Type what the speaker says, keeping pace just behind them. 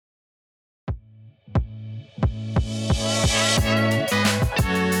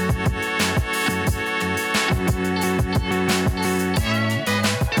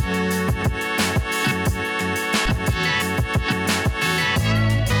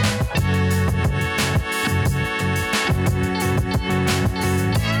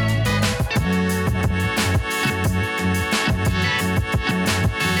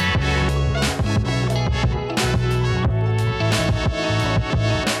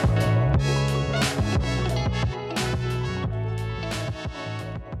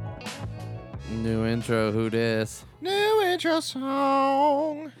intro. Who dis? New intro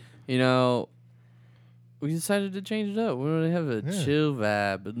song. You know, we decided to change it up. We want to have a chill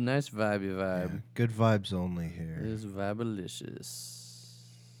vibe, a nice vibey vibe. Yeah, good vibes only here. It's vibelicious.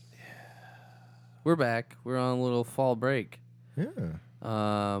 Yeah. We're back. We're on a little fall break. Yeah.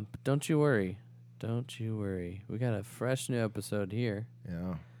 But don't you worry. Don't you worry. We got a fresh new episode here.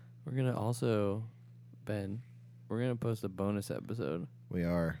 Yeah. We're going to also, Ben, we're going to post a bonus episode. We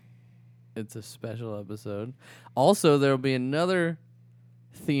are. It's a special episode. Also, there will be another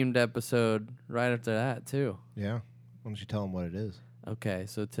themed episode right after that, too. Yeah. Why don't you tell them what it is? Okay,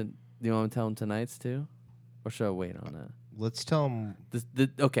 so do you want to tell them tonight's, too? Or should I wait on that? Let's tell them.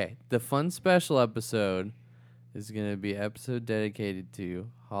 The fun special episode is going to be an episode dedicated to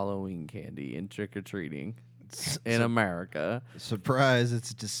Halloween candy and trick-or-treating in America. Surprise,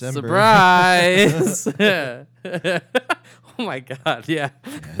 it's December. Surprise! Oh, my God, yeah.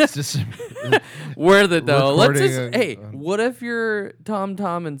 It's December. Worth it, though. Let's Recording what if you're Tom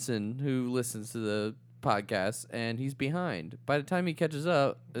Tomlinson, who listens to the podcast, and he's behind? By the time he catches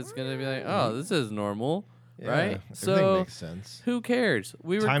up, it's going to be like, oh, this is normal. Yeah, right? everything So makes sense. who cares?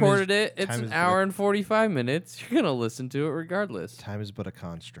 We Time recorded is- it. It's time an is hour and 45 minutes. You're going to listen to it regardless. Time is but a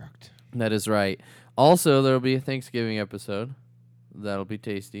construct. That is right. Also, there will be a Thanksgiving episode. That'll be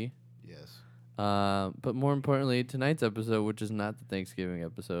tasty. Yes. But more importantly, tonight's episode, which is not the Thanksgiving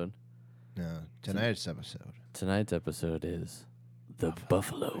episode. No, tonight's episode. Tonight's episode is the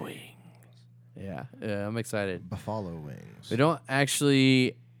Buffalo Wings. Yeah, I'm excited. Buffalo wings. We don't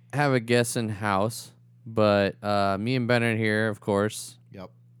actually have a guest in house, but me and Ben are here, of course. Yep.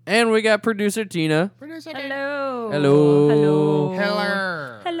 And we got producer Tina. Hello. Hello. Hello.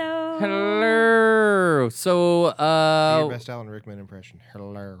 Hello. Hello. Hello. So, Your best Alan Rickman impression.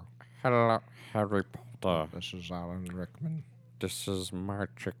 Hello. hello, Harry Potter. This is Alan Rickman. This is my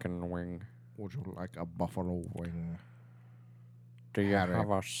chicken wing. Would you like a buffalo wing? Do you Harry have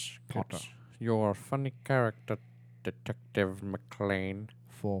a sketch? Potter. You're a funny character, Detective McLean.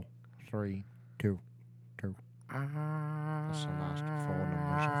 4, 3, 2. That's the last 4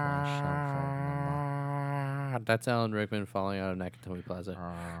 numbers of my cell phone number. That's Alan Rickman falling out of Nakatomi Plaza.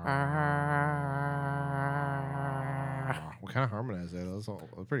 We kind of harmonized that.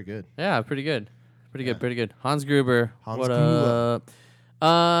 That was pretty good. Yeah, pretty good. Pretty Yeah. good, pretty good. Hans Gruber. Hans what Gruber.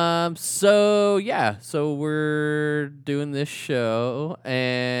 up? So we're doing this show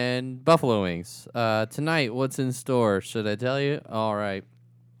and Buffalo Wings. Tonight, what's in store? Should I tell you? All right.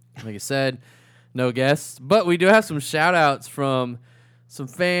 Like I said, no guests, but we do have some shout outs from some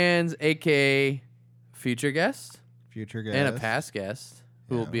fans, aka future guest Future guest. and a past guest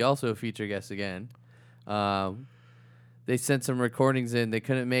who will Yeah. be also a feature guest again. They sent some recordings in. They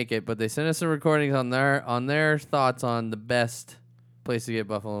couldn't make it, but they sent us some recordings on their thoughts on the best place to get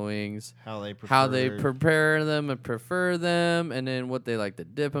buffalo wings, How they prepare them and prefer them, and then what they like to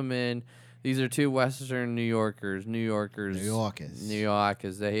dip them in. These are two Western New Yorkers. New Yorkers.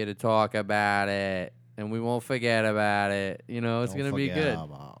 They here to talk about it, and we won't forget about it. You know, it's going to be good.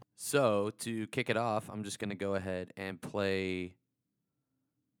 So, to kick it off, I'm just going to go ahead and play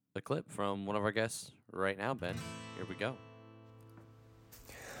a clip from one of our guests right now, Ben. Here we go.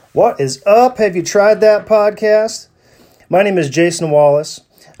 What is up? Have you tried that podcast? My name is Jason Wallace.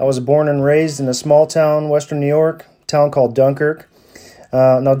 I was born and raised in a small town, Western New York, a town called Dunkirk.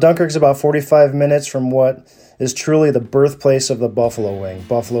 Now, Dunkirk's about 45 minutes from what is truly the birthplace of the buffalo wing,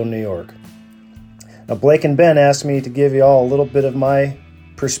 Buffalo, New York. Now, Blake and Ben asked me to give you all a little bit of my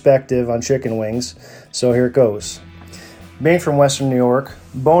perspective on chicken wings, so here it goes. Being from Western New York,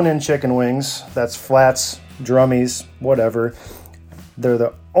 bone-in chicken wings, that's flats, drummies, whatever, they're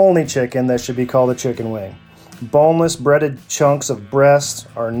the only chicken that should be called a chicken wing. Boneless breaded chunks of breast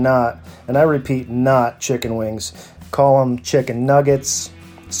are not, and I repeat, not chicken wings. Call them chicken nuggets,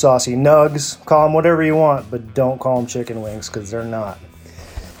 saucy nugs, call them whatever you want, but don't call them chicken wings because they're not.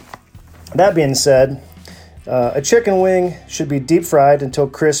 That being said, a chicken wing should be deep fried until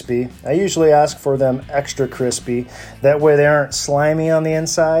crispy. I usually ask for them extra crispy. That way they aren't slimy on the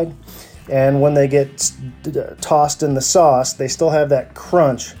inside. And when they get tossed in the sauce, they still have that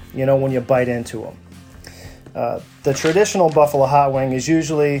crunch, you know, when you bite into them. The traditional buffalo hot wing is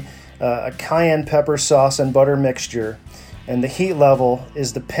usually a cayenne pepper sauce and butter mixture. And the heat level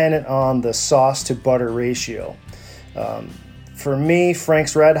is dependent on the sauce to butter ratio. For me,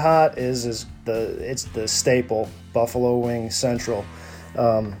 Frank's Red Hot is the staple buffalo wing central,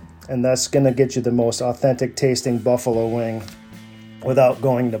 and that's gonna get you the most authentic tasting buffalo wing without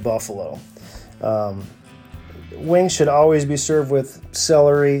going to Buffalo. Wings should always be served with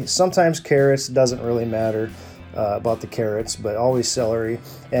celery, sometimes carrots. Doesn't really matter. about the carrots, but always celery,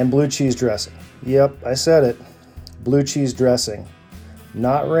 and blue cheese dressing. Yep, I said it. Blue cheese dressing,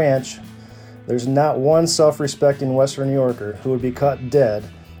 not ranch. There's not one self-respecting Western New Yorker who would be caught dead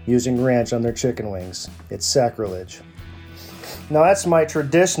using ranch on their chicken wings. It's sacrilege. Now that's my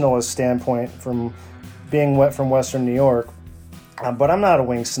traditionalist standpoint from being from Western New York, but I'm not a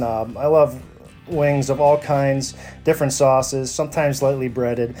wing snob. I love wings of all kinds, different sauces, sometimes lightly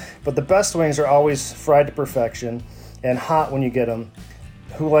breaded, but the best wings are always fried to perfection and hot when you get them.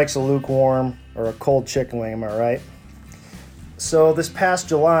 Who likes a lukewarm or a cold chicken wing, am I right? So this past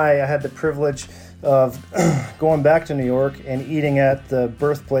July, I had the privilege of going back to New York and eating at the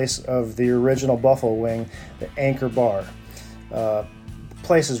birthplace of the original buffalo wing, the Anchor Bar. The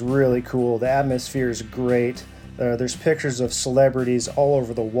place is really cool. The atmosphere is great. There's pictures of celebrities all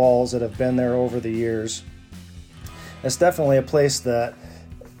over the walls that have been there over the years. It's definitely a place that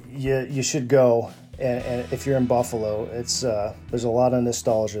you should go. And if you're in Buffalo, there's a lot of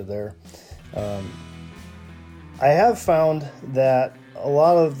nostalgia there. I have found that a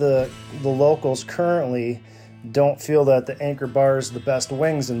lot of the locals currently don't feel that the Anchor Bar is the best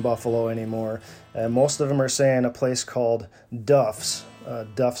wings in Buffalo anymore. And most of them are saying a place called Duff's.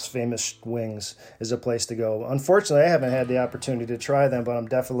 Duff's Famous Wings is a place to go. Unfortunately, I haven't had the opportunity to try them, but I'm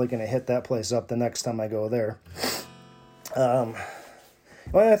definitely going to hit that place up the next time I go there. One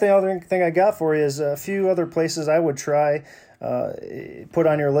other thing I got for you is a few other places I would try. Put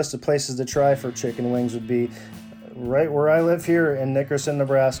on your list of places to try for chicken wings would be right where I live here in Nickerson,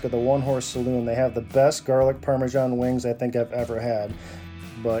 Nebraska, the One Horse Saloon. They have the best garlic parmesan wings I think I've ever had.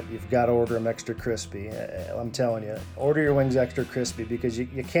 But you've got to order them extra crispy. I'm telling you, order your wings extra crispy because you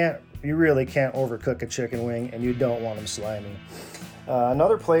really can't overcook a chicken wing, and you don't want them slimy.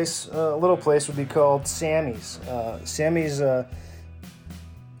 Another place, a little place, would be called Sammy's. Sammy's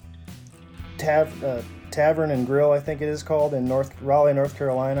Tavern and Grill, I think it is called, in Raleigh, North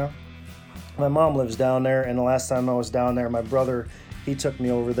Carolina. My mom lives down there, and the last time I was down there, my brother, he took me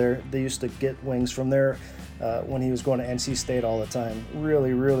over there. They used to get wings from there when he was going to NC State all the time.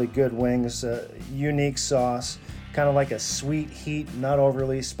 Really, really good wings, unique sauce, kind of like a sweet heat, not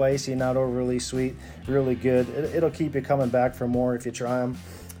overly spicy, not overly sweet, really good. It'll keep you coming back for more if you try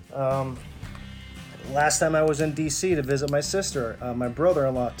them. Last time I was in D.C. to visit my sister, my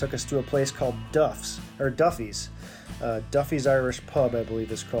brother-in-law took us to a place called Duffy's. Duffy's Irish Pub, I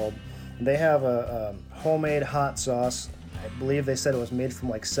believe it's called. They have a homemade hot sauce. I believe they said it was made from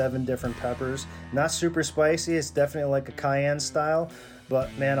like 7 different peppers. Not super spicy. It's definitely like a cayenne style.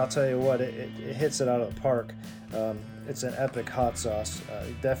 But man, I'll tell you what, it hits it out of the park. It's an epic hot sauce.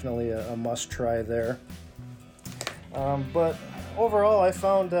 Definitely a must try there. But overall, I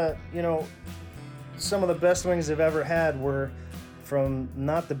found that, some of the best wings I've ever had were from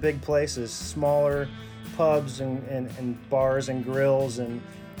not the big places, smaller pubs and bars and grills. And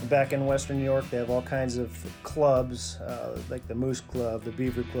back in Western New York, they have all kinds of clubs, like the Moose Club, the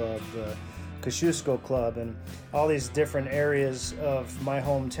Beaver Club, the Kosciuszko Club, and all these different areas of my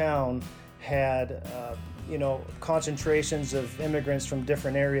hometown had, concentrations of immigrants from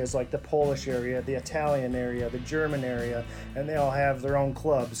different areas, like the Polish area, the Italian area, the German area, and they all have their own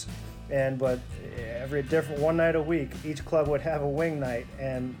clubs. But every one night a week, each club would have a wing night,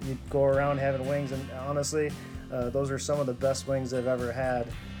 and you'd go around having wings. And honestly, those are some of the best wings I've ever had.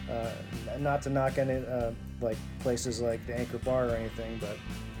 Not to knock any like places like the Anchor Bar or anything, but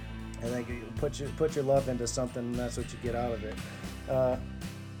I think you put your love into something, and that's what you get out of it.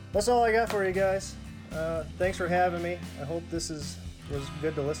 That's all I got for you guys. Thanks for having me. I hope this was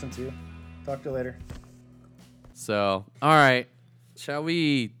good to listen to. Talk to you later. So, all right, shall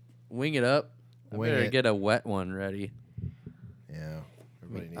we wing it up? I better get a wet one ready. Yeah.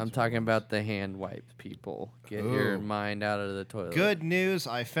 I'm talking about the hand wipes, people. Get your mind out of the toilet. Good news.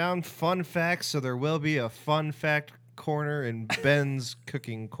 I found fun facts, so there will be a fun fact corner in Ben's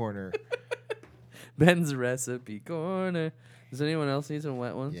cooking corner. Ben's recipe corner. Does anyone else need some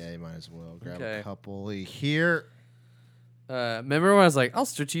wet ones? Yeah, you might as well. Grab a couple here. Remember when I was like, I'll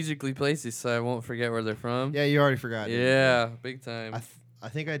strategically place these so I won't forget where they're from? Yeah, you already forgot. Yeah, big time. I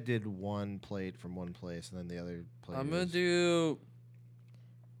think I did one plate from one place, and then the other plate. I'm gonna do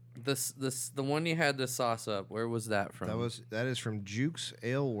the one you had the sauce up. Where was that from? That is from Jukes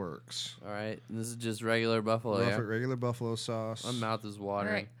Ale Works. All right, this is just regular buffalo. Regular buffalo sauce. My mouth is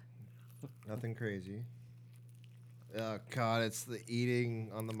watering. Right. Nothing crazy. Oh God, it's the eating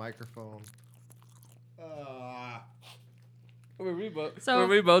on the microphone. Were we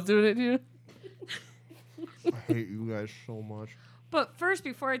both doing it to you? I hate you guys so much. But first,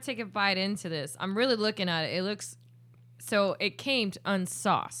 before I take a bite into this, I'm really looking at it. It came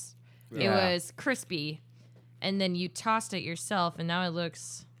unsauced. Yeah. It was crispy, and then you tossed it yourself, and now it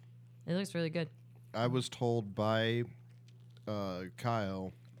looks really good. I was told by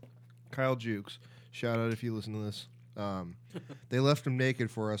Kyle Jukes, shout out if you listen to this. They left them naked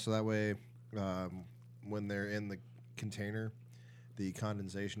for us, so that way when they're in the container, the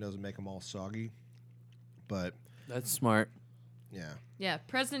condensation doesn't make them all soggy. But that's smart. Yeah. Yeah,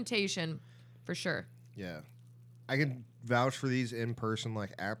 presentation for sure. Yeah. I can vouch for these in person,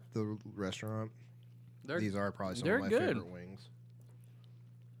 like at the restaurant. These are probably some of my favorite wings.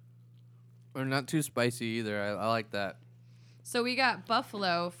 They're not too spicy either. I like that. So we got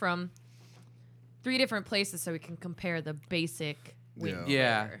buffalo from 3 different places so we can compare the basic wing.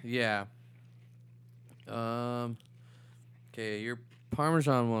 Yeah. Okay, your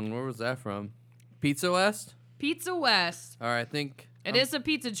Parmesan one, where was that from? Pizza West? Pizza West. All right, I think... It is a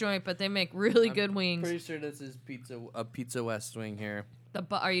pizza joint, but they make really good wings. Pretty sure this is a Pizza West wing here.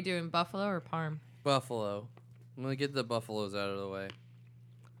 Are you doing buffalo or parm? Buffalo. I'm going to get the buffaloes out of the way.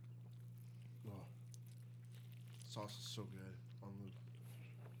 Oh. Sauce is so good.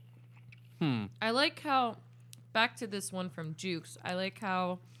 I like how, back to this one from Jukes, I like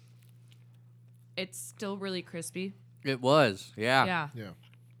how it's still really crispy. It was, yeah. Yeah.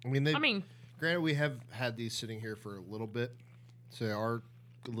 I mean, granted, we have had these sitting here for a little bit, so they are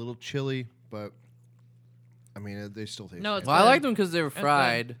a little chilly, but I mean, they still taste good. Well, I liked them because they were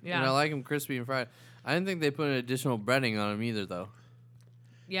fried. Yeah. And I like them crispy and fried. I didn't think they put an additional breading on them either, though.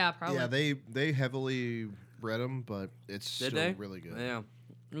 Yeah, probably. Yeah, they heavily bread them, but it's still really good. Yeah.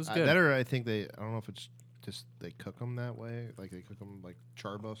 It was good. That or I think I don't know if it's just they cook them that way, like they cook them like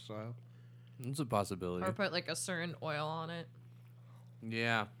charbo style. It's a possibility. Or put like a certain oil on it.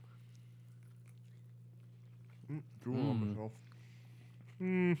 Yeah.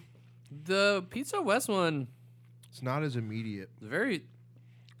 The Pizza West one. It's not as immediate. Very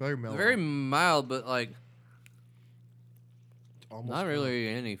mellow. Very mild, but like almost not really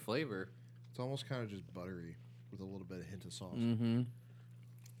any flavor. It's almost kind of just buttery with a little bit of hint of sauce. Mm-hmm.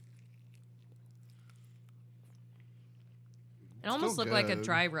 It almost looked like a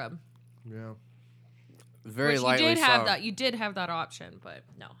dry rub. Yeah. Very Which lightly you did have sour. that. You did have that option, but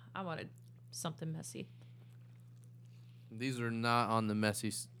no, I wanted something messy. These are not on the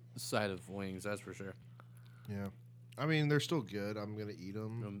messy side of wings, that's for sure. Yeah. I mean, they're still good. I'm going to eat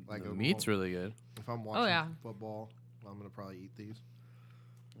them. The meat's really good. If I'm watching football, I'm going to probably eat these.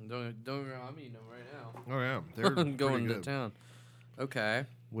 Don't I'm eating them right now. Oh, yeah. They're going to good. town. Okay.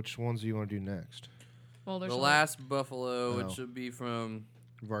 Which ones do you want to do next? Well, there's the last buffalo, which should be from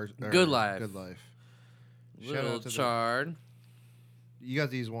Good Life. Good Life. Little charred. You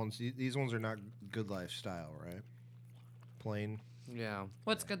got these ones. These ones are not Good Life style, right? Plain. Yeah.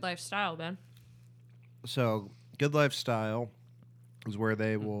 What's Good Life style, Ben? So, Good Life style is where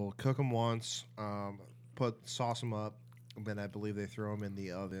they will cook them once, sauce them up, and then I believe they throw them in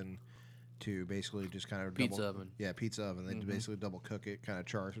the oven to basically just kind of pizza oven. Yeah, pizza oven. They basically double cook it, kind of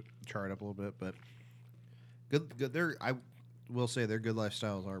char it up a little bit, but good. I will say their Good Life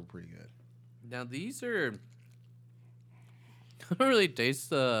styles are pretty good. Now these are. I don't really taste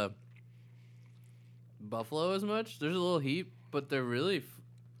the buffalo as much. There's a little heat, but they're really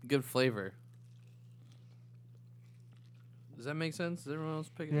good flavor. Does that make sense? Is everyone else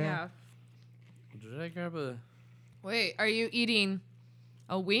picking it up? Yeah. Did I grab a... Wait, are you eating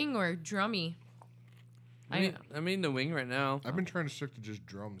a wing or drummy? I mean the wing right now. I've been trying to stick to just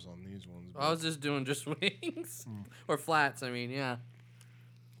drums on these ones. I was just doing just wings. Or flats, I mean, yeah.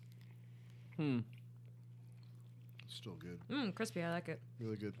 Still good. Crispy, I like it.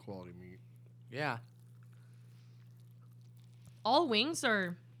 Really good quality meat. Yeah. All wings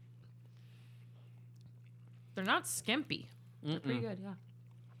are... They're not skimpy. They're pretty good, yeah.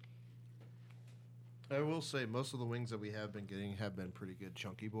 I will say most of the wings that we have been getting have been pretty good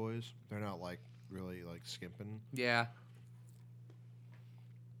chunky boys. They're not like really like skimping. Yeah.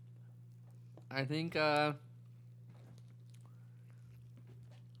 I think yeah,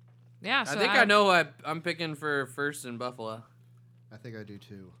 so I think I know who I'm picking for first in Buffalo. I think I do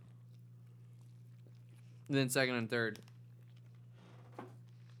too. And then second and third.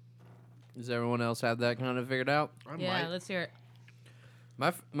 Does everyone else have that kind of figured out? Yeah, let's hear it.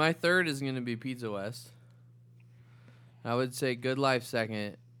 My third is going to be Pizza West. I would say Good Life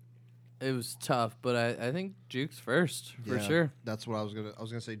second. It was tough, but I think Jukes first for sure. That's what I was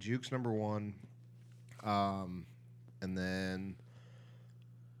gonna say. Jukes number 1, and then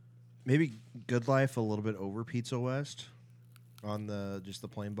maybe Good Life a little bit over Pizza West on the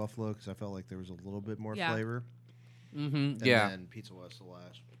plain buffalo because I felt like there was a little bit more flavor. Mm-hmm. And then Pizza West the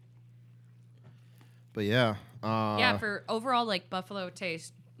last. But yeah. Yeah, for overall like buffalo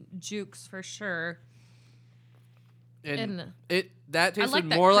taste, Jukes for sure. And that tasted like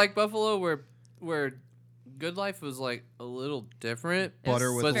that more like buffalo, where Good Life was like a little different.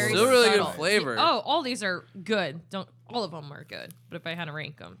 Butter with but a still little really bit good of spice. flavor. All these are good. All of them are good. But if I had to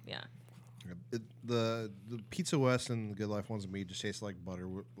rank them, yeah. The Pizza West and the Good Life ones to me just taste like butter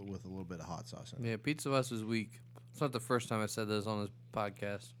with a little bit of hot sauce in it. Yeah, Pizza West is weak. It's not the first time I said this on this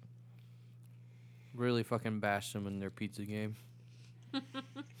podcast. Really fucking bashed them in their pizza game.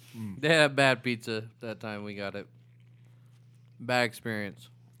 They had bad pizza that time we got it. Bad experience.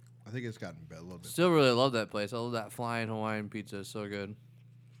 I think it's gotten a little bit. Still really love that place. I love that flying Hawaiian pizza. It's so good.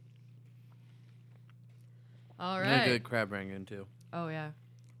 All And right. a good crab rangoon too. Oh, yeah.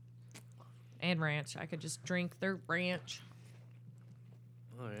 And ranch. I could just drink their ranch.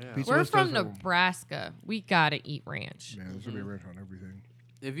 Oh yeah. Pizza We're West from does have- Nebraska. We got to eat ranch. Yeah, there's gonna be ranch on everything.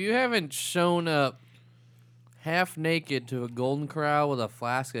 If you haven't shown up half naked to a Golden Corral with a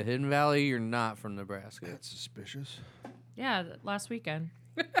flask of Hidden Valley, you're not from Nebraska. That's suspicious. Yeah, last weekend.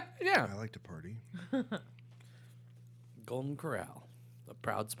 Yeah. I like to party. Golden Corral, a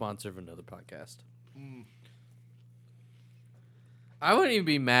proud sponsor of another podcast. I wouldn't even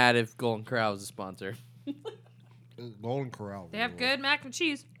be mad if Golden Corral was a sponsor. Golden Corral. They have rules. good mac and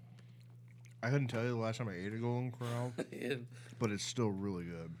cheese. I couldn't tell you the last time I ate a Golden Corral, but it's still really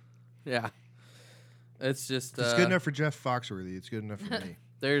good. Yeah. It's just It's good enough for Jeff Foxworthy. It's good enough for me.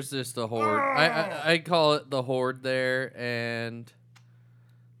 there's just a horde. I call it the horde there, and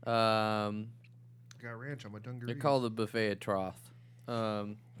Got ranch on my dungarees. they call the buffet a trough.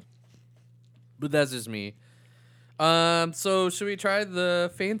 But that's just me. So should we try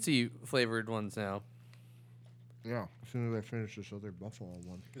the fancy flavored ones now? Yeah, as soon as I finish this other buffalo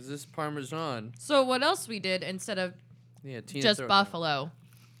one. Because this Parmesan, So what else we did instead of Tina just throw it buffalo?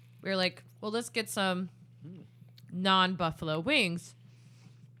 We were like, well, let's get some non-buffalo wings.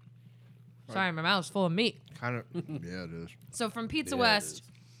 Sorry, my mouth's full of meat. Kind of. Yeah, it is. So from Pizza Yeah, it West, is.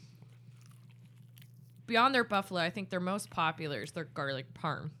 beyond their buffalo, I think their most popular is their garlic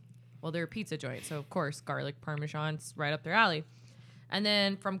parm. Well, they're a pizza joint, so of course garlic parmesan's right up their alley. And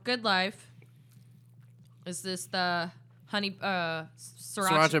then from Good Life, is this the honey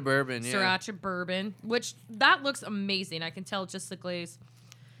Sriracha bourbon, yeah. Sriracha bourbon, which that looks amazing. I can tell just the glaze.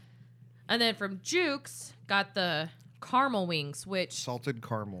 And then from Jukes, got the caramel wings, which Salted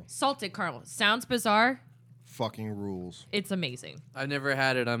caramel. salted caramel sounds bizarre. Fucking rules. It's amazing. I've never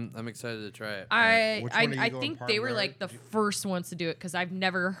had it. I'm excited to try it. Which one are you I going, think Parm they were Garlic? like the first ones to do it because I've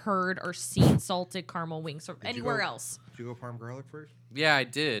never heard or seen salted caramel wings from Did you anywhere go- else. Did you go parm garlic first? Yeah, I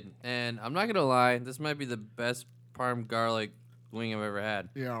did. And I'm not going to lie. This might be the best parm garlic wing I've ever had.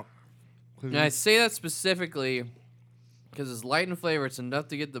 Yeah. And I say that specifically because it's light in flavor. It's enough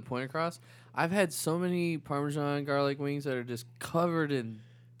to get the point across. I've had so many Parmesan garlic wings that are just covered in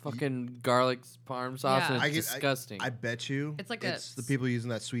fucking garlic parm sauce, Yeah. and it's disgusting. I bet you It's like it's the people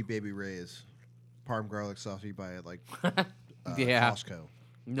using that Sweet Baby Ray's parm garlic sauce you buy at like Yeah. Costco.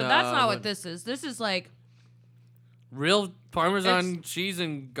 No, But that's not what but this is. This is like real Parmesan cheese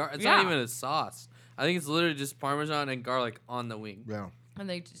and it's not Yeah. even a sauce. I think it's literally just Parmesan and garlic on the wing. Yeah. and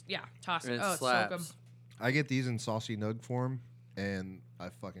they just toss And it. it Oh, soak slaps. 'em. I get these in saucy nug form, and I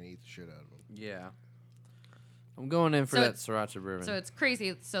fucking eat the shit out of them. Yeah. I'm going in for So that it's- sriracha bourbon. So it's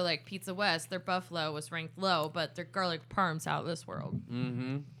crazy. So like Pizza West, their buffalo was ranked low, but their garlic parm's out of this world.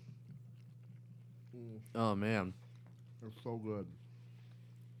 Mm-hmm. Oh, man. They're so good.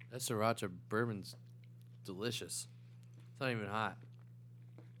 That sriracha bourbon's delicious. It's not even hot.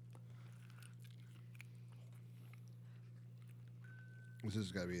 This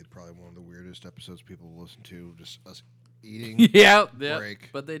has got to be probably one of the weirdest episodes people listen to. Just us eating. Yeah. break,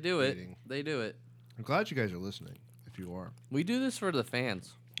 But they do it. eating. They do it. I'm glad you guys are listening. If you are, We do this for the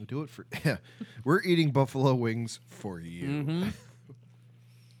fans. we do it for. Yeah, we're eating buffalo wings for you. Mm-hmm.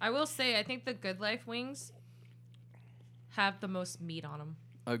 I will say, I think the Good Life wings have the most meat on them.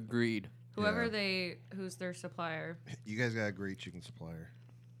 Agreed. Who's their supplier. You guys got a great chicken supplier.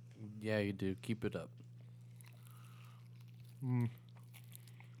 Yeah, you do. Keep it up.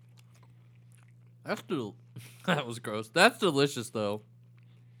 That's that was gross. That's delicious though.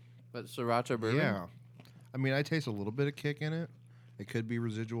 But sriracha bourbon. Yeah, I mean, I taste a little bit of kick in it. It could be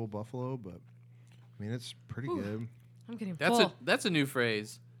residual buffalo, but I mean, it's pretty good. I'm getting That's full. a new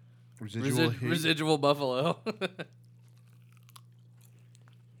phrase. Residual heat. Residual buffalo.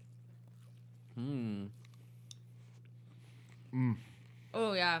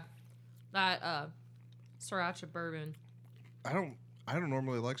 Oh yeah, that sriracha bourbon. I don't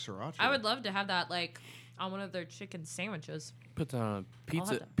normally like sriracha. I would love to have that like on one of their chicken sandwiches. Put that on a have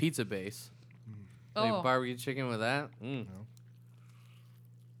that. pizza base. Oh, Like barbecue chicken with that. you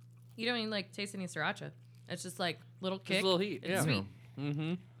don't even like taste any sriracha. It's just like little kick. Just a little heat. It's Yeah. sweet.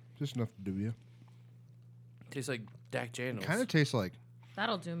 Mm-hmm. Just enough to do you. Tastes like Dak Daniels. Kind of tastes like.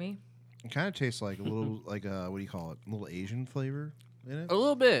 That'll do me. It kind of tastes like a little like what do you call it? A little Asian flavor in it. A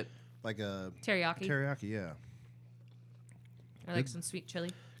little bit. Like a Teriyaki. teriyaki. Yeah. I like some sweet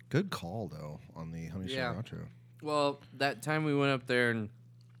chili. Good call though on the honey Yeah. sriracha. Well, that time we went up there and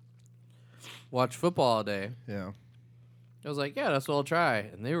watched football all day, Yeah. I was like, yeah, that's what I'll try.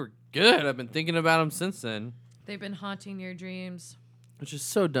 And they were good. I've been thinking about them since then. They've been haunting your dreams. Which is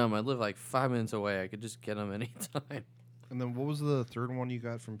so dumb. I live like 5 minutes away. I could just get them anytime. And then what was the third one you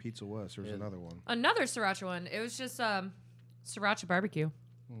got from Pizza West? There was another one. Another sriracha one. It was just sriracha barbecue.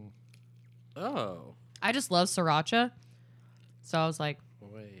 Oh. I just love sriracha. So I was like,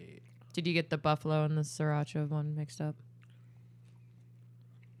 Wait. did you get the buffalo and the sriracha one mixed up?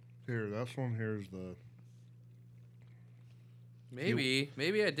 Here, this one here is the. Maybe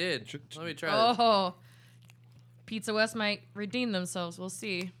I did. Let me try this. Oh, Pizza West might redeem themselves. We'll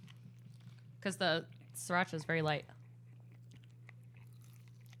see. Because the sriracha is very light.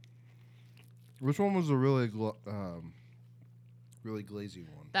 Which one was the really really glazy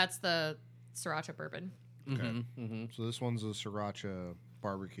one? That's the sriracha bourbon. Okay. Mm-hmm. So this one's a sriracha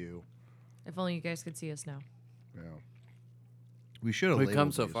barbecue. If only you guys could see us now. Yeah. We should have. We've come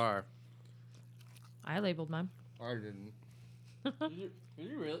labeled so these. far. I labeled mine. I didn't. Did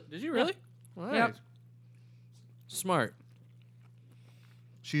you really? Did you really? Nice. Yep. Smart.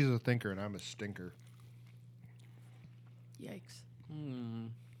 She's a thinker and I'm a stinker. Yikes.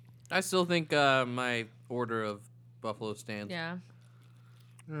 I still think my order of buffalo stands. Yeah.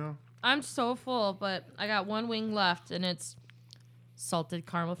 Yeah. I'm so full, but I got one wing left, and it's salted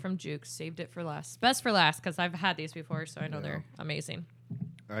caramel from Jukes. Saved it for last. Best for last, because I've had these before, so I know they're amazing.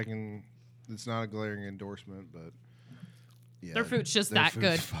 I can. It's not a glaring endorsement, but yeah, Their food's just their that food's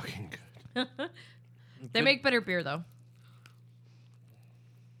good. Fucking good. They make better beer, though.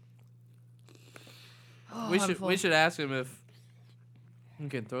 we should ask them if we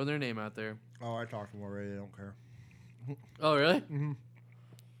can throw their name out there. Oh, I talked to them already. They don't care. Oh, really?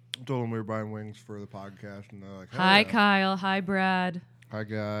 I told them we were buying wings for the podcast, and they're like, Hi, yeah. Kyle. Hi, Brad. Hi,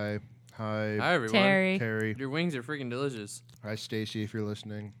 Guy. Hi, Hi, everyone. Terry. Terry. Your wings are freaking delicious. Hi, Stacy, if you're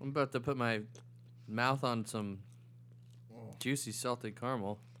listening. I'm about to put my mouth on some juicy salted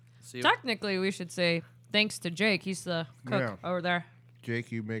caramel. See if Technically, we should say thanks to Jake. He's the cook Yeah. over there.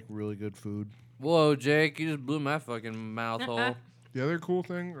 Jake, you make really good food. Whoa, Jake, you just blew my fucking mouth hole. The other cool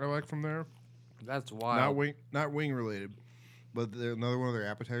thing I like from there, That's wild. not wing related, but another one of their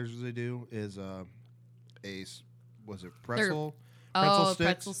appetizers they do is pretzel?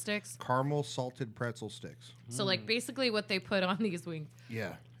 Pretzel sticks. Caramel salted pretzel sticks. So, like, basically what they put on these wings.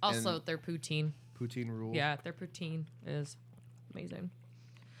 Yeah. Also, And their poutine. poutine rules. Yeah, their poutine is amazing.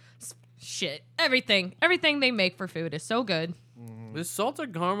 Shit. Everything they make for food is so good. This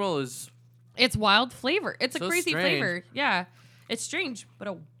salted caramel is It's wild flavor. It's So a crazy strange. flavor. Yeah. It's strange, but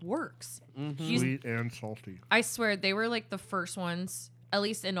it works. Sweet and salty. I swear they were like the first ones, at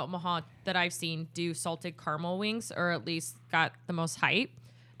least in Omaha, that I've seen do salted caramel wings, or at least got the most hype.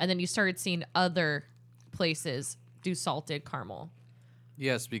 And then you started seeing other places do salted caramel.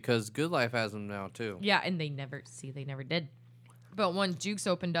 yes, because Good Life has them now too. Yeah, and they never did. But when Jukes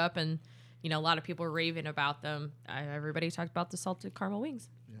opened up, and a lot of people were raving about them, everybody talked about the salted caramel wings.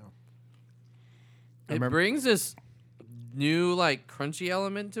 It brings this new like crunchy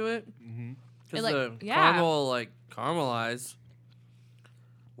element to it. Because the caramel like caramelize.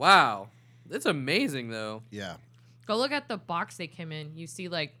 Wow, it's amazing though. Yeah. Go look at the box they came in. You see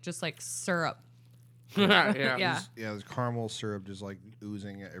just syrup. Yeah. Yeah. Yeah, there's caramel syrup just like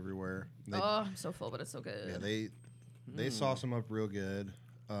oozing everywhere. Oh, I'm so full, but it's so good. Yeah, they sauce them up real good.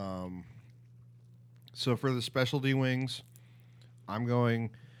 So for the specialty wings, I'm going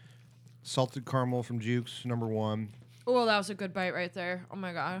salted caramel from Jukes, number 1. Oh, that was a good bite right there. Oh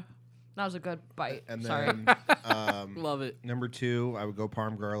my god, that was a good bite. And Sorry. then Love it. number 2, I would go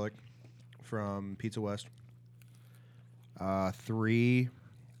parm garlic from Pizza West. 3,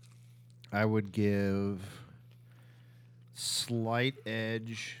 I would give slight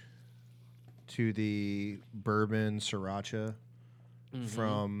edge to the bourbon sriracha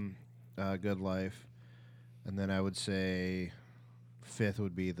from Good Life. And then I would say 5th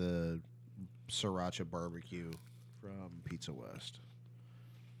would be the sriracha barbecue from Pizza West.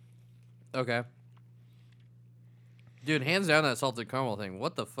 Okay. Dude, hands down that salted caramel thing.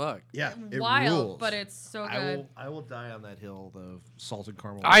 What the fuck? Yeah, it Wild, rules. but it's so good. I will die on that hill of salted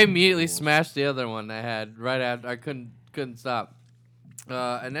caramel. I immediately rules. smashed the other one I had right after. I couldn't stop.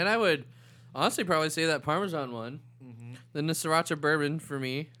 And then I would honestly probably say that Parmesan one. Then the sriracha bourbon for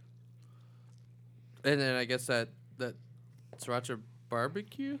me. And then I guess that sriracha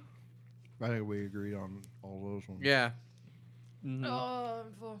barbecue. I think we agreed on all those ones. Yeah. Mm-hmm. Oh,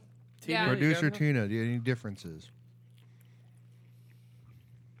 I'm full. Tina, Yeah. Producer Tina, do you have any differences?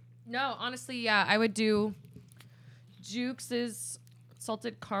 No, honestly, yeah, I would do Jukes'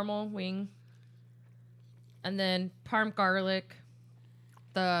 salted caramel wing, and then parm garlic,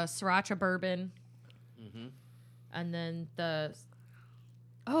 the sriracha bourbon, and then the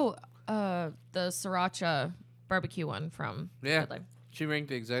sriracha barbecue one from Yeah. Good Life. She ranked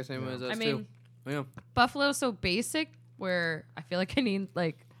the exact same as us I mean, too. Yeah. Buffalo's so basic where I feel like I need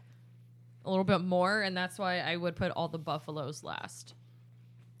like a little bit more, and that's why I would put all the buffaloes last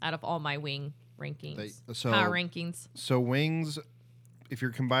out of all my wing rankings. Power rankings. So wings, if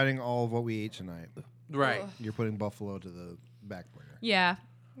you're combining all of what we ate tonight, Right. you're putting buffalo to the back burner. Yeah.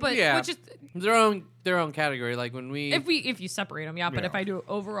 But Yeah. which is Their own category. Like when we if you separate them, yeah. But Yeah. if I do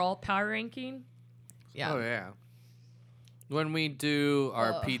overall power ranking, yeah. Oh yeah. When we do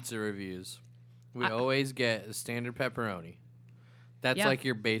our pizza reviews, we always get a standard pepperoni. That's Yeah. like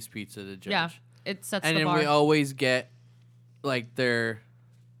your base pizza to judge. Yeah, it sets And the then bar. we always get like their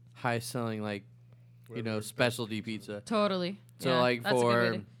high selling specialty pizza. Totally. So Yeah, like that's a good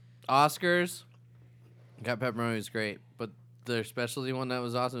for way to- Oscars, got pepperoni is great, but their specialty one that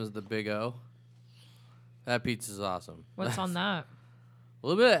was awesome is the Big O. That pizza's awesome. What's on that? A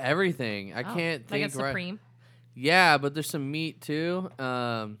little bit of everything. I Oh, can't like think a right. Supreme. Yeah, but there's some meat too.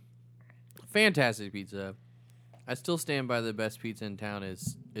 Fantastic pizza. I still stand by the best pizza in town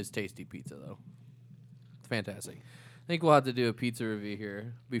is Tasty Pizza though. It's fantastic. I think we'll have to do a pizza review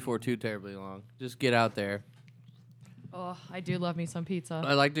here before too terribly long. Just get out there. Oh, I do love me some pizza.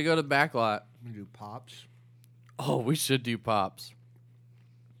 I like to go to Backlot. We do Pops. Oh, we should do Pops.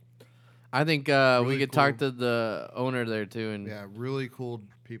 I think Really we could cool. talk to the owner there too, and Yeah, really cool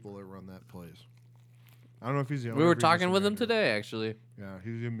people that run that place. I don't know if he's the owner. we or were if he's just talking a with him manager. today actually. Yeah,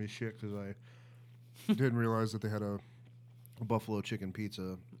 he was giving me shit because I didn't realize that they had a buffalo chicken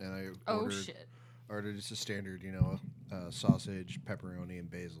pizza, and I Oh shit. ordered just a standard, sausage, pepperoni, and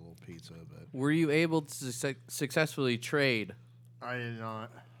basil pizza. But Were you able to successfully trade I did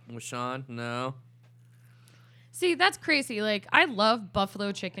not. with Sean? No. See, that's crazy. Like, I love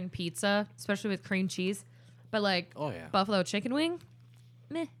buffalo chicken pizza, especially with cream cheese. But like, Oh yeah. buffalo chicken wing,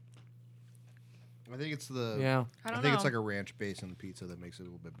 meh. I think it's the. Yeah. I don't think it's know. like a ranch base in the pizza that makes it a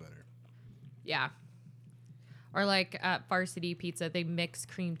little bit better. Yeah. Or like at Varsity Pizza, they mix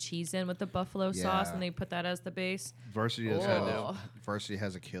cream cheese in with the buffalo sauce, Yeah. and they put that as the base. Varsity Oh.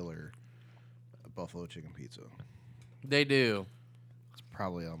 has a killer buffalo chicken pizza. They do. It's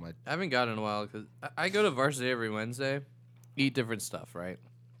probably on my. I haven't got it in a while because I go to Varsity every Wednesday, eat different stuff, right?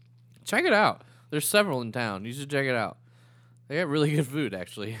 Check it out. There's several in town. You should check it out. They got really good food,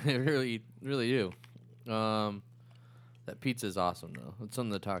 actually. They really, really do. That pizza is awesome, though. It's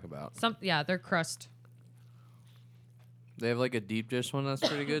something to talk about. Yeah, their crust. They have like a deep dish one that's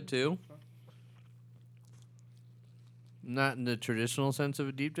pretty good, too. Not in the traditional sense of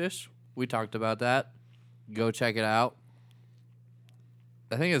a deep dish. We talked about that. Go check it out.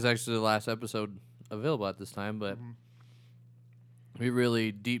 I think it's actually the last episode available at this time, but we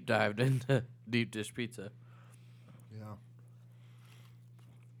really deep dived into deep dish pizza. Yeah.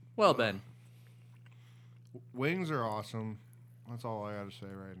 Well, Ben. Wings are awesome. That's all I got to say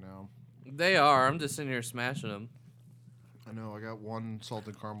right now. They are. I'm just sitting here smashing them. I know I got one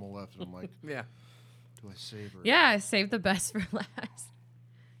salted caramel left, and I'm like, Yeah. do I savor it? Yeah, I saved the best for last.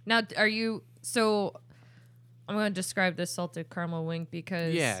 Now, are you so? I'm going to describe this salted caramel wing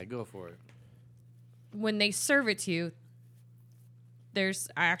because Yeah, go for it. when they serve it to you, there's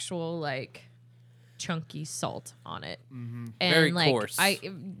actual like chunky salt on it, and Very like coarse. like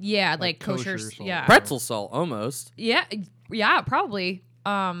kosher, kosher salt. yeah, Pretzel salt, almost. yeah, probably.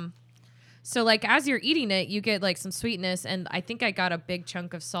 So like as you're eating it, you get like some sweetness, and I think I got a big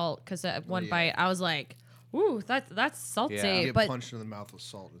chunk of salt because at one Yeah. bite I was like, "Ooh, that's salty," Yeah. You get but punched in the mouth with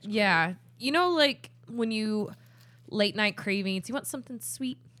salt. It's great. yeah, like when you late night cravings, you want something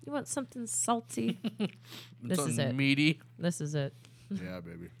sweet, you want something salty. This is Something it. meaty, This is it. Yeah,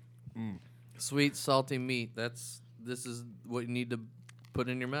 baby. sweet, salty meat. This is what you need to put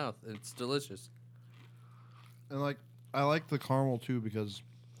in your mouth. It's delicious. And like, I like the caramel too because,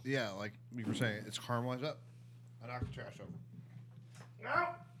 yeah, like you were saying, it's caramelized up. I knocked the trash over. No!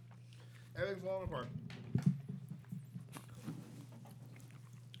 Everything's falling apart.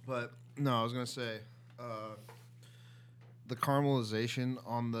 But, no, I was going to say, the caramelization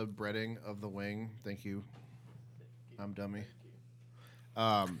on the breading of the wing, thank you. I'm dummy.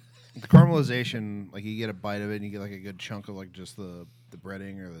 The caramelization, like you get a bite of it and you get like a good chunk of like just the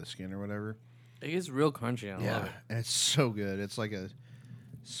breading or the skin or whatever. It gets real crunchy. I love it. And it's so good. It's like a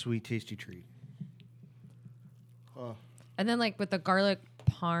sweet, tasty treat. Oh. And then like with the garlic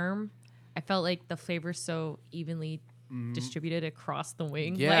parm, I felt like the flavor's so evenly distributed across the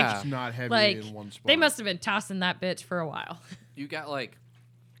wing. Yeah. Like, It's not heavy like in one spot. they must have been tossing that bitch for a while. You got like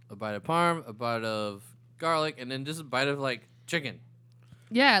a bite of parm, a bite of garlic, and then just a bite of like chicken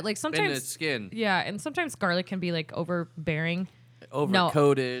Yeah, like in sometimes. its skin, Yeah, and sometimes garlic can be like overbearing.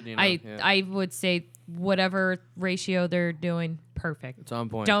 overcoated. You know, I would say whatever ratio they're doing, perfect. it's on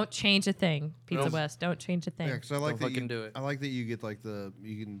point. Don't change a thing, Pizza Nope. West. Don't change a thing. Yeah, because I like Don't that you fucking do it. I like that you get like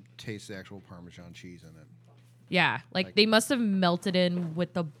you can taste the actual Parmesan cheese in it. Yeah, like they must have melted in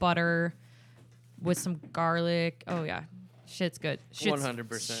with the butter, with some garlic. Oh yeah, shit's good.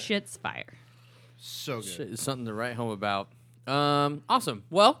 100%. Shit's fire. So good. Shit is something to write home about. Awesome.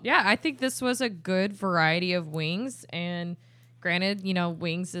 Well, Yeah, I think this was a good variety of wings. And granted,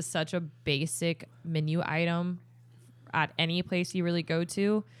 wings is such a basic menu item at any place you really go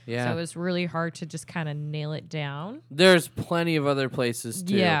to. Yeah. So it was really hard to just kind of nail it down. there's plenty of other places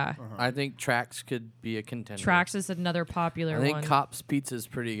too. Yeah. I think Trax could be a contender. Trax is another popular I think one. Cops Pizza is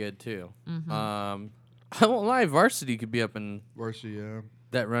pretty good too. Mm-hmm. I won't lie, Varsity could be up in Varsity, yeah.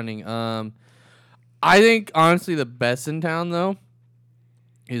 that running. I think honestly the best in town though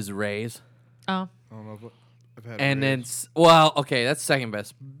is Ray's. Oh, I don't know if I've had And Ray's. then, okay, that's second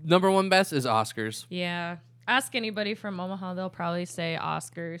best. Number one best is Oscars. yeah. Ask anybody from Omaha, they'll probably say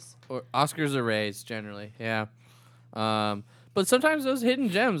Oscars. Or Oscars or Ray's generally, yeah. But sometimes those hidden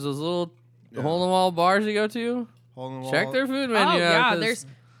gems, those little hole in the wall bars you go to, Hole in the check wall. their food menu. Oh, yeah, 'cause there's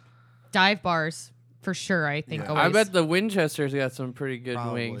dive bars for sure, I think. Yeah. Always. I bet the Winchester's got some pretty good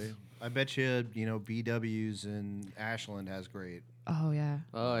Probably. wings. I bet you, BW's in Ashland has great. Oh, yeah.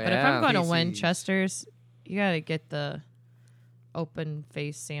 Oh yeah. But if I'm going to KC's. Winchester's, you got to get the open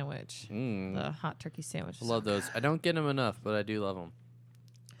face sandwich, the hot turkey sandwich. I love those. I don't get them enough, but I do love them.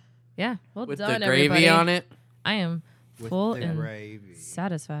 Yeah, well With done, the gravy everybody. on it. I am With full the and gravy.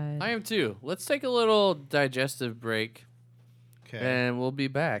 satisfied. I am too. Let's take a little digestive break, Okay. and we'll be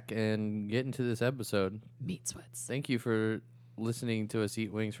back and get into this episode. Meat sweats. Thank you for listening to us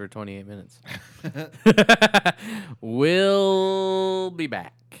eat wings for 28 minutes. We'll be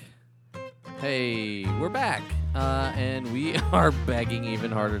back. Hey, we're back. And we are begging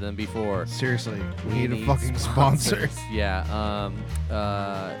even harder than before. Seriously, we need a fucking sponsor. Yeah.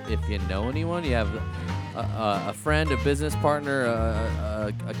 If you know anyone, you have a friend, a business partner,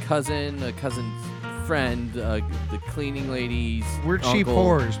 a cousin's friend, the cleaning lady's We're cheap uncle,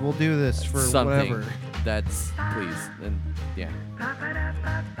 whores. We'll do this for something. whatever. That's please. And yeah.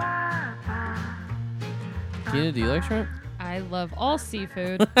 Tina, do you like shrimp? I love all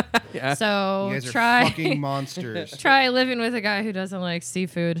seafood. Yeah. So You guys are try fucking monsters. try living with a guy who doesn't like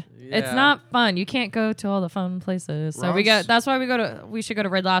seafood. It's Yeah. not fun. You can't go to all the fun places. So Ron's- that's why we should go to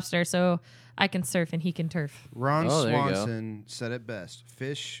Red Lobster so I can surf and he can turf. Ron Oh, there you go. Swanson said it best.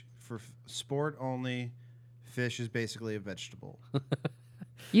 Fish for sport only. Fish is basically a vegetable.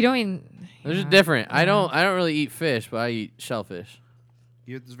 You don't even They're just yeah. different. I don't really eat fish, but I eat shellfish.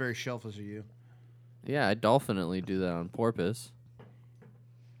 It's very shellfish of you. Yeah, I dolphinitely do that on porpoise.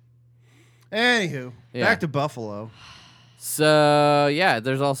 Anywho, Yeah. back to Buffalo. So yeah,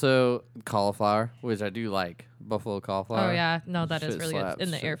 there's also cauliflower, which I do like. Buffalo cauliflower. Oh yeah, no, that is Shit really slaps. good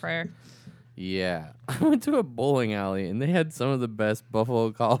in the air fryer. Yeah. I went to a bowling alley and they had some of the best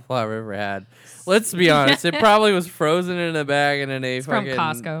buffalo cauliflower I've ever had. Let's be honest, it probably was frozen in a bag and in a from fucking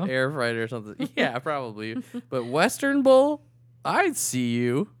Costco. air fryer or something. Yeah, probably. But Western Bowl, I see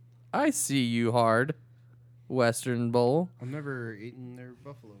you. I see you hard. Western Bowl. I've never eaten their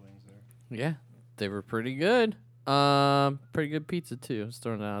buffalo wings there. Yeah, they were pretty good. Pretty good pizza too. Just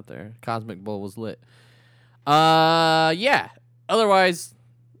throwing it out there. Cosmic Bowl was lit. Yeah. Otherwise,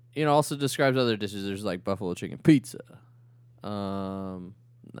 also describes other dishes. There's like buffalo chicken pizza.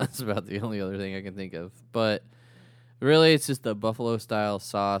 That's about the only other thing I can think of. But really, it's just a buffalo style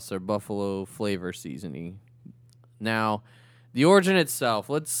sauce or buffalo flavor seasoning. Now, the origin itself.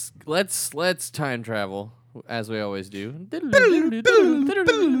 Let's time travel as we always do.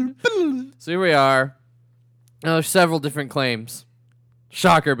 So here we are. Now, there's several different claims.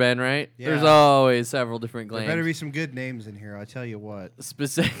 Shocker, Ben, right? Yeah. There's always several different There claims. better be some good names in here. I tell you what.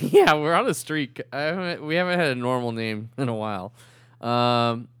 Yeah, we're on a streak. We haven't had a normal name in a while.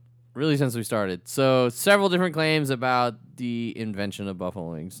 Really since we started. So several different claims about the invention of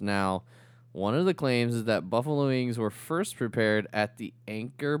buffalo wings. Now, one of the claims is that buffalo wings were first prepared at the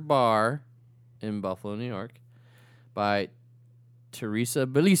Anchor Bar in Buffalo, New York, by Teresa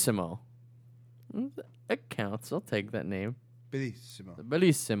Bellissimo. It counts. I'll take that name. Bellissimo.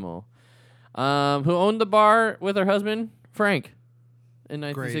 Bellissimo. who owned the bar with her husband, Frank, in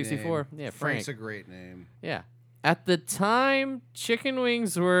 1964. Yeah, Frank's a great name. Yeah. At the time, chicken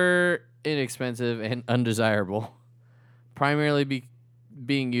wings were inexpensive and undesirable, primarily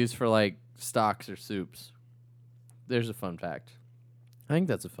being used for like stocks or soups. There's a fun fact. I think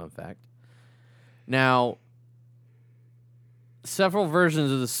that's a fun fact. Now, several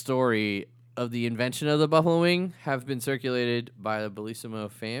versions of the story of the invention of the buffalo wing have been circulated by the Bellissimo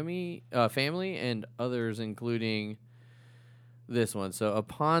family and others, including this one. So,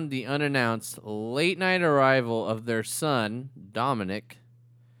 upon the unannounced late-night arrival of their son, Dominic,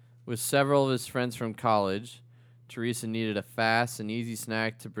 with several of his friends from college, Teresa needed a fast and easy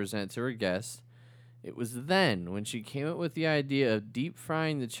snack to present to her guests. It was then when she came up with the idea of deep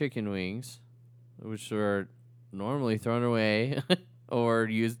frying the chicken wings, which were normally thrown away or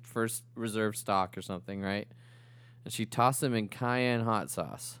used for reserve stock or something, right? And she tossed them in cayenne hot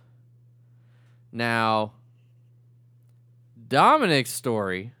sauce. Now, Dominic's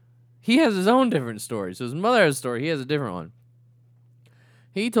story, he has his own different story. So his mother has a story. He has a different one.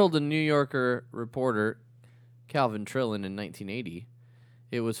 He told the New Yorker reporter, Calvin Trillin, in 1980,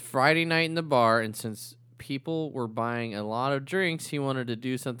 it was Friday night in the bar, and since people were buying a lot of drinks, he wanted to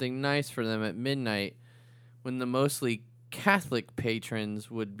do something nice for them at midnight when the mostly Catholic patrons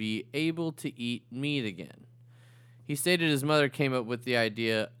would be able to eat meat again. He stated his mother came up with the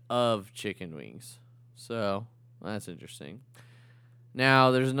idea of chicken wings. So, that's interesting.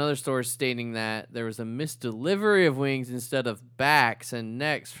 Now, there's another story stating that there was a misdelivery of wings instead of backs and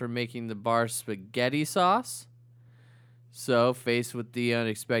necks for making the bar spaghetti sauce. So, faced with the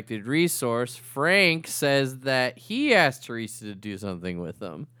unexpected resource, Frank says that he asked Teresa to do something with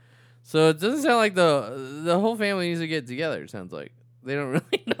them. So, it doesn't sound like the whole family needs to get together, it sounds like. They don't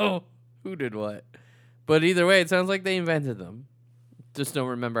really know who did what. But either way, it sounds like they invented them. Just don't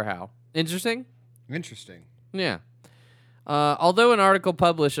remember how. Interesting? Interesting. Yeah. Although an article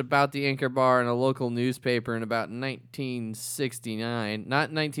published about the Anchor Bar in a local newspaper in about 1969,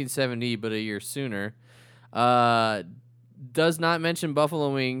 not 1970, but a year sooner, does not mention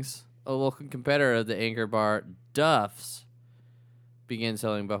buffalo wings, a local competitor of the Anchor Bar, Duff's, began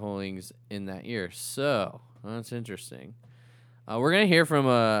selling buffalo wings in that year. So, that's interesting. We're going to hear from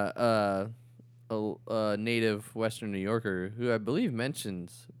a native Western New Yorker who I believe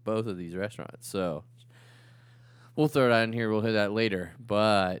mentions both of these restaurants. So, we'll throw it out in here. We'll hit that later.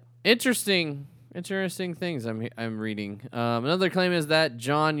 But interesting things I'm reading. Another claim is that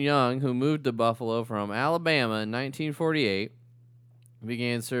John Young, who moved to Buffalo from Alabama in 1948,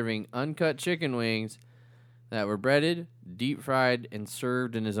 began serving uncut chicken wings that were breaded, deep fried, and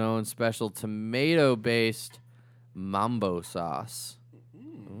served in his own special tomato-based mambo sauce.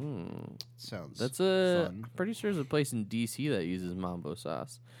 Sounds fun. I'm pretty sure there's a place in D.C. that uses mambo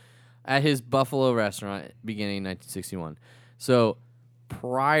sauce at his Buffalo restaurant beginning in 1961. So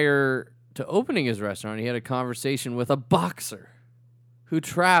prior to opening his restaurant, he had a conversation with a boxer who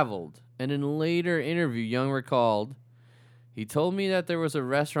traveled. And in a later interview, Young recalled, he told me that there was a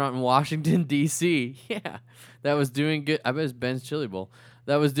restaurant in Washington, D.C. Yeah, that was doing good. I bet it's Ben's Chili Bowl.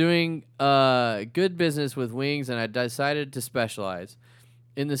 That was doing good business with wings, and I decided to specialize.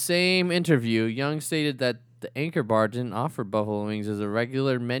 In the same interview, Young stated that the Anchor Bar didn't offer buffalo wings as a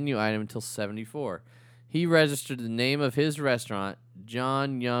regular menu item until 1974. He registered the name of his restaurant,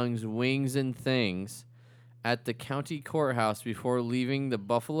 John Young's Wings and Things, at the county courthouse before leaving the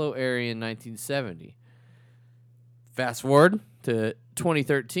Buffalo area in 1970. Fast forward to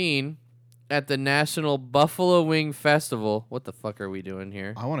 2013, at the National Buffalo Wing Festival. What the fuck are we doing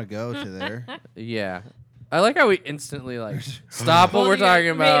here? I want to go to there. Yeah. I like how we instantly stop what we're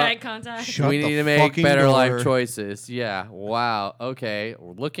talking about. Eye contact. We need to make better life choices. Yeah. Wow. Okay.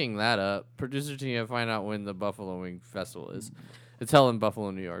 We're looking that up. Producer team, find out when the Buffalo Wing Festival is. It's held in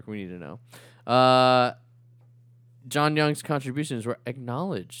Buffalo, New York. We need to know. John Young's contributions were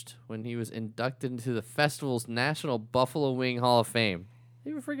acknowledged when he was inducted into the festival's National Buffalo Wing Hall of Fame.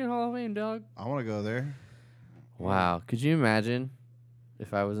 You have a freaking Hall of Fame, dog. I want to go there. Wow. Could you imagine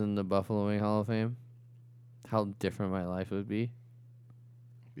if I was in the Buffalo Wing Hall of Fame? How different my life would be.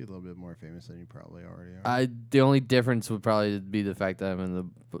 Be a little bit more famous than you probably already are. The only difference would probably be the fact that I'm in the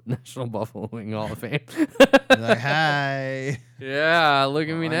National Buffalo Wing Hall of Fame. Like, hi. Yeah, look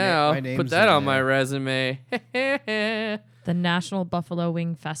at me now. Put that on my resume. The National Buffalo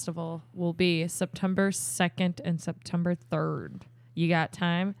Wing Festival will be September 2nd and September 3rd. You got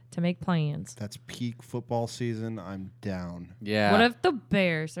time to make plans. That's peak football season. I'm down. Yeah. What if the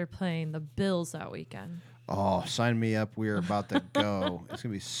Bears are playing the Bills that weekend? Oh, sign me up. We're about to go. It's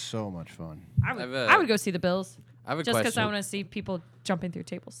going to be so much fun. I would go see the Bills. have a Just because question. I want to see people jumping through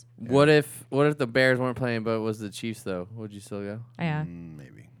tables. What if the Bears weren't playing, but it was the Chiefs though? Would you still go? Yeah.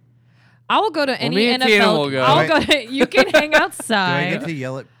 Maybe. I will go to any me and Tina NFL. will go. I'll go to. You can hang Do I outside. get to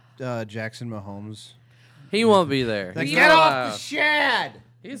yell at Jackson Mahomes? He won't be there. Like, He's get not off allowed. the shed!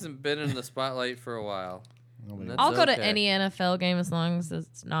 He hasn't been in the spotlight for a while. That's I'll go to okay. any NFL game as long as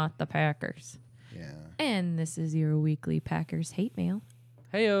it's not the Packers. Yeah. And this is your weekly Packers hate mail.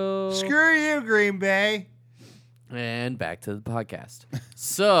 Heyo. Screw you, Green Bay. And back to the podcast.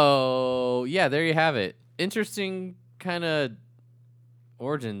 So, yeah, there you have it. Interesting kind of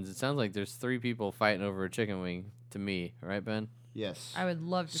origins. It sounds like there's 3 people fighting over a chicken wing to me, right, Ben? Yes. I would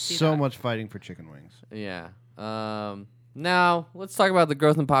love to see So that. much fighting for chicken wings. Yeah. Now, let's talk about the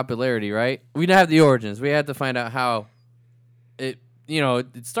growth and popularity, right? We didn't have the origins. We had to find out how it,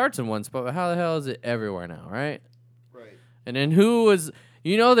 it starts in one spot, but how the hell is it everywhere now, right? Right. And then who was,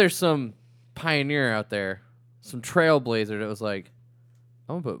 there's some pioneer out there, some trailblazer that was like,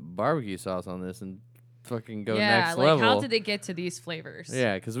 I'm going to put barbecue sauce on this and fucking go next like level. how did they get to these flavors?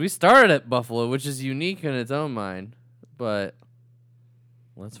 Yeah, because we started at Buffalo, which is unique in its own mind. But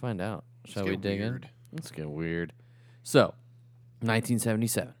let's find out. Shall we dig in? Let's get weird. So,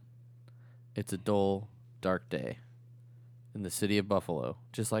 1977. It's a dull, dark day in the city of Buffalo,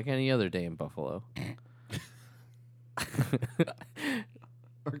 just like any other day in Buffalo.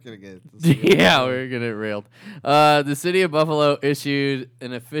 We're going to get Yeah, we're going to get railed. The city of Buffalo issued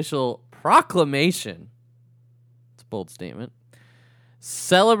an official proclamation. It's a bold statement.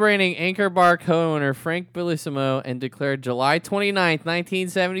 Celebrating Anchor Bar co-owner Frank Bellissimo and declared July 29th,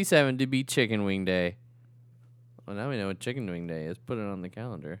 1977 to be Chicken Wing Day. Well, now we know what Chicken Wing Day is. Put it on the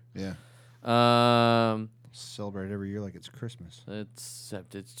calendar. Yeah. Celebrate every year like it's Christmas.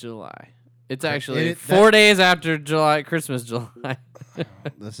 Except it's July. It's actually It- 4 days after Christmas, July.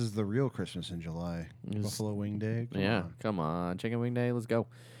 This is the real Christmas in July. Yes. Buffalo Wing Day. Come on. Chicken Wing Day, let's go.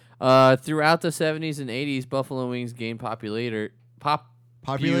 Throughout the 70s and 80s, Buffalo Wings gained popularity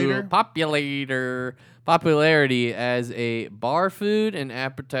as a bar food and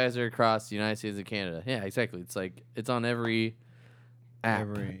appetizer across the United States and Canada. Yeah, exactly. It's like it's on every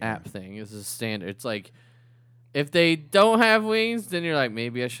app thing. It's a standard. It's like if they don't have wings, then you're like,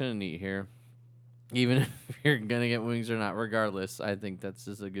 maybe I shouldn't eat here. Even if you're gonna get wings or not, regardless. I think that's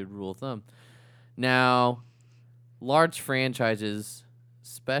just a good rule of thumb. Now, large franchises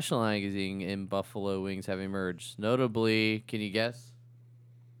specializing in buffalo wings have emerged. Notably, can you guess?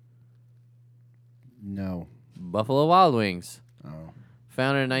 No. Buffalo Wild Wings. Oh.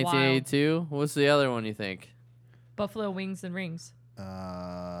 Founded in 1982. What's the other one you think? Buffalo Wings and Rings.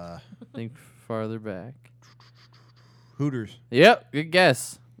 Think farther back. Hooters. Yep, good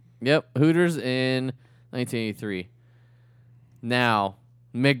guess. Yep, Hooters in 1983. Now,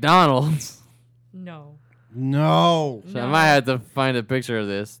 McDonald's. No. No. So I might have to find a picture of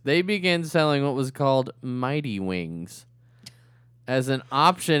this. They began selling what was called Mighty Wings as an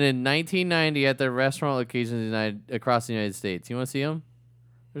option in 1990 at their restaurant locations across the United States. You want to see them?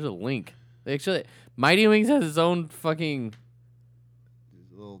 There's a link. They actually, Mighty Wings has its own fucking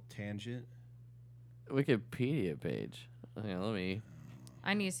A little tangent. Wikipedia page. Hang on, let me.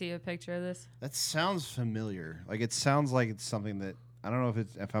 I need to see a picture of this. That sounds familiar. Like it sounds like it's something that I don't know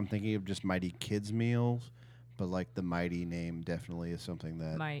if I'm thinking of just Mighty Kids meals, but like the Mighty name definitely is something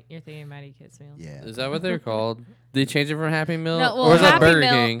that. You're thinking Mighty Kids meals. Yeah. Is that what they're called? They change it from Happy Meal? No, well, or is that Happy Burger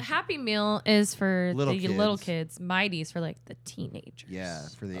Meal, King? Happy Meal is for Little the kids. little kids. Mighty's for like the teenagers. Yeah,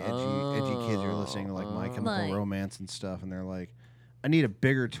 for the edgy kids who are listening to like My Chemical Like- Romance and stuff, and they're like, "I need a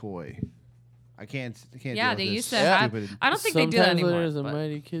bigger toy. I can't. Yeah, deal with they this used to have. stupid." I don't think they do that Sometimes anymore. there's a but-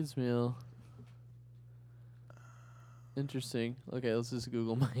 Mighty Kids meal. Interesting. Okay, let's just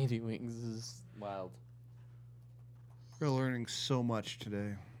Google Mighty Wings. This is wild. We're learning so much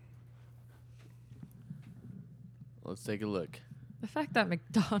today. Let's take a look. The fact that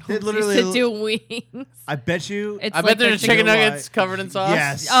McDonald's They used literally- to do wings. I bet you. It's I like bet there's the chicken know nuggets why. covered in sauce.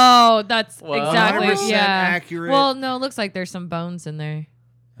 Yes. Oh, that's Well, exactly 100% yeah. accurate. Well, no, it looks like there's some bones in there.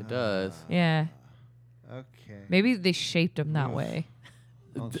 It does. Yeah, Okay. maybe they shaped them that way.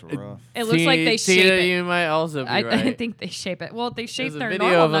 That's rough. It looks like they shape Tina, it. you might also be I right. think they shape it. Well, they shape There's a their video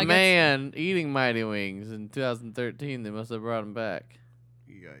normal of a nuggets. man eating Mighty Wings in 2013. They must have brought him back.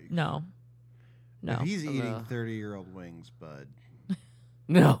 Yikes. No, no. If he's No. eating 30-year-old wings, bud.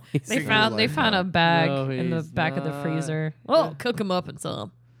 No. They Figure found life a out. bag No, in the he's back of the not. freezer. Well, cook them up and sell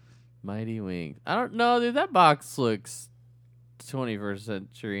 'em. Mighty Wings. I don't know, dude. That box looks 21st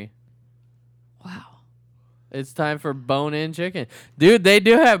century. Wow. It's time for bone-in chicken. Dude, they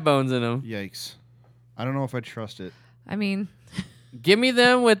do have bones in them. Yikes. I don't know if I trust it. I mean, Give me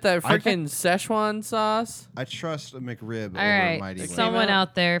them with that freaking Szechuan sauce. I trust a McRib All over right, a Mighty Wing. someone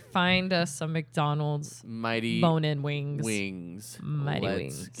out there, find us some McDonald's Mighty bone-in wings. Mighty Let's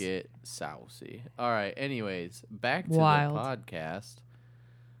wings. Get saucy. All right. Anyways, back to Wild. the podcast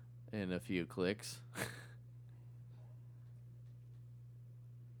in a few clicks.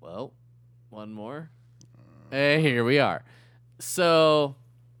 Well, one more. Hey, here we are. So,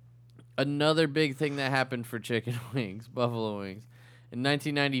 another big thing that happened for chicken wings, buffalo wings. In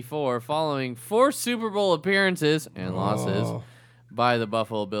 1994, following 4 Super Bowl appearances and losses by the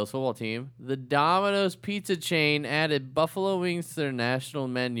Buffalo Bills football team, the Domino's pizza chain added buffalo wings to their national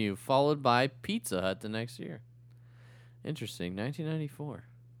menu, followed by Pizza Hut the next year. Interesting, 1994.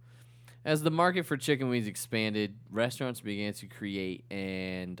 As the market for chicken wings expanded, restaurants began to create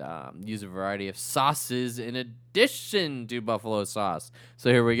and use a variety of sauces in addition to buffalo sauce.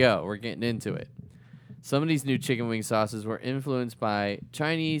 So here we go. We're getting into it. Some of these new chicken wing sauces were influenced by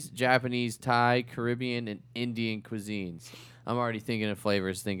Chinese, Japanese, Thai, Caribbean, and Indian cuisines. I'm already thinking of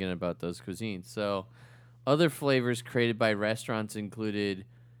flavors, thinking about those cuisines. So other flavors created by restaurants included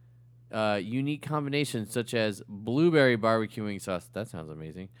unique combinations such as blueberry barbecue wing sauce. That sounds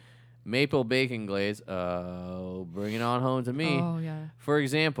amazing. Maple bacon glaze. Oh, bring it on home to me. Oh, yeah. For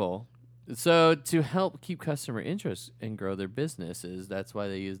example, so to help keep customer interest and grow their businesses, that's why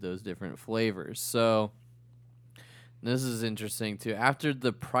they use those different flavors. So this is interesting too. After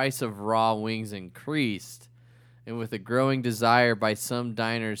the price of raw wings increased, and with a growing desire by some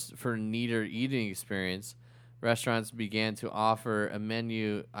diners for a neater eating experience, restaurants began to offer a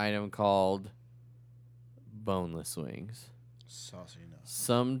menu item called boneless wings. Saucy enough. Because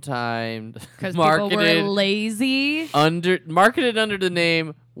Sometimes people were lazy. Marketed under the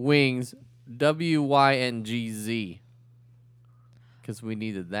name Wings, WYNGZ. Because we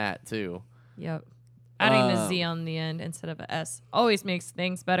needed that too. Yep. Adding a Z on the end instead of a S always makes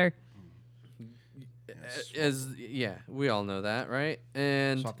things better. We all know that, right?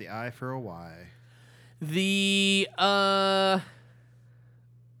 And Swap the I for a Y. The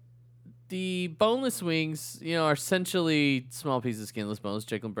boneless wings, are essentially small pieces of skinless boneless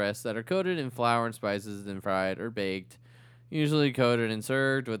chicken breasts that are coated in flour and spices, then fried or baked, usually coated and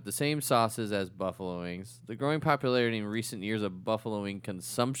served with the same sauces as buffalo wings. The growing popularity in recent years of buffalo wing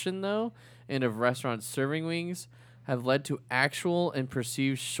consumption, though, and of restaurants serving wings, have led to actual and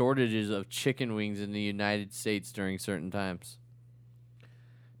perceived shortages of chicken wings in the United States during certain times.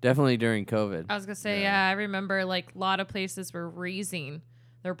 Definitely during COVID. I was going to say, yeah, I remember a lot of places were raising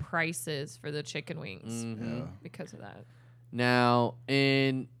their prices for the chicken wings because of that. Now,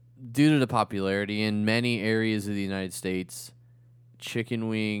 due to the popularity in many areas of the United States, chicken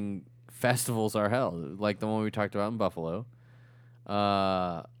wing festivals are held, like the one we talked about in Buffalo.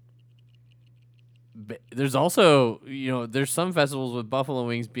 There's also, there's some festivals with buffalo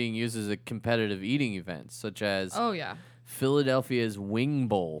wings being used as a competitive eating event, such as Philadelphia's Wing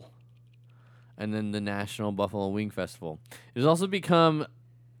Bowl and then the National Buffalo Wing Festival. It's also become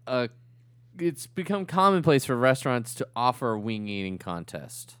commonplace for restaurants to offer a wing eating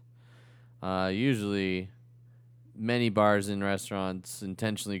contest. Usually, many bars and restaurants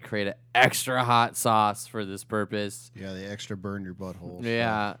intentionally create an extra hot sauce for this purpose. Yeah, the extra burn your butthole.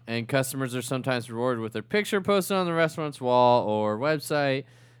 Yeah, and customers are sometimes rewarded with their picture posted on the restaurant's wall or website,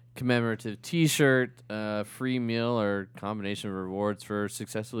 commemorative T-shirt, free meal, or combination of rewards for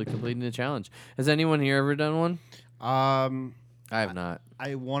successfully completing the challenge. Has anyone here ever done one? I have not.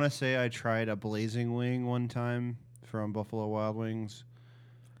 I want to say I tried a blazing wing one time from Buffalo Wild Wings,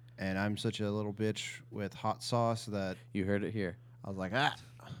 and I'm such a little bitch with hot sauce that You heard it here. I was like,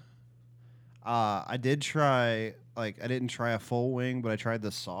 I did try, I didn't try a full wing, but I tried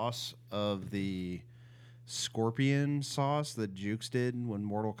the sauce of the scorpion sauce that Jukes did when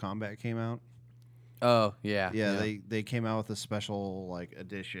Mortal Kombat came out. Oh, yeah. Yeah, they came out with a special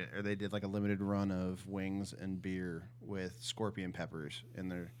edition, or they did a limited run of wings and beer with scorpion peppers in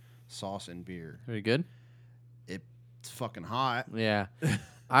their sauce and beer. Pretty good? It's fucking hot. Yeah.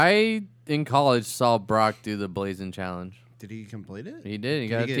 I, in college, saw Brock do the Blazing Challenge. Did he complete it? He did. He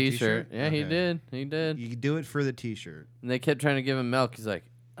got a get T-shirt. a Yeah, he did. He did. You do it for the T-shirt. And they kept trying to give him milk. He's like,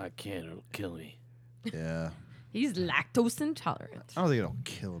 I can't. It'll kill me. Yeah. He's lactose intolerant. I don't think it'll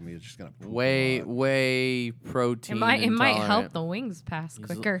kill him. He's just gonna poop Way protein. It might help intolerant. the wings pass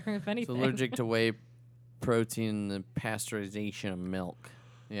quicker, if He's anything. allergic to whey protein and the pasteurization of milk.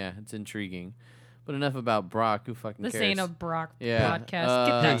 Yeah, it's intriguing. But enough about Brock. Who fucking This cares? ain't a Brock Yeah. podcast.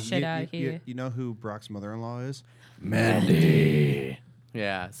 Get that shit out of you, here. You know who Brock's mother-in-law is? Mandy.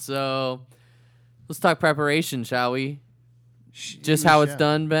 Yeah. So let's talk preparation, shall we? Just how it's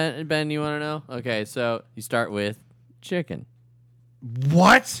done, Ben. Ben, you want to know? Okay, so you start with chicken.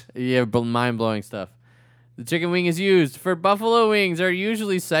 What? Yeah, mind-blowing stuff. The chicken wing is used for buffalo wings are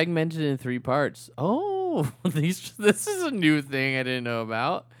usually segmented in 3 parts. Oh, this is a new thing I didn't know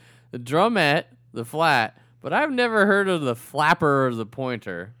about. The drumette, the flat, but I've never heard of the flapper or the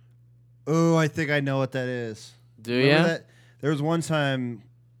pointer. Oh, I think I know what that is. Do you? There was one time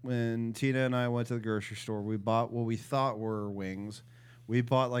when Tina and I went to the grocery store. We bought what we thought were wings. We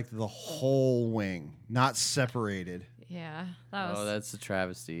bought like the whole wing, not separated. Yeah, that was. Oh, that's a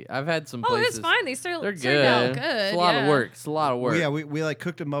travesty. I've had some Oh, places. it's fine. They're They're turned good. out good. It's a lot of work. It's a lot of work. Yeah, we like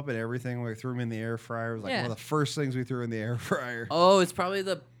cooked them up and everything. We threw them in the air fryer. It was like one of the first things we threw in the air fryer. Oh, it's probably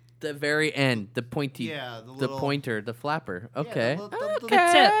the very end, the pointy, the pointer, the flapper. Okay,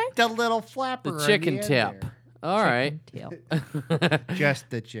 the little flapper, the chicken tip. All right,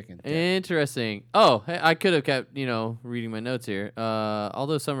 just the chicken tip. Interesting. Oh, hey, I could have kept reading my notes here.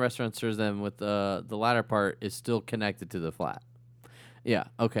 Although some restaurants serve them with the latter part is still connected to the flat. Yeah.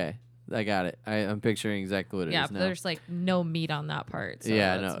 Okay. I got it. I'm picturing exactly what it is now. Yeah, there's like no meat on that part. So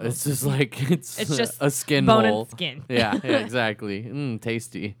yeah, no, it's just like it's just a skin bone hole. and skin. yeah, exactly.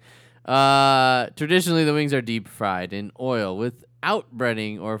 Tasty. Traditionally, the wings are deep fried in oil without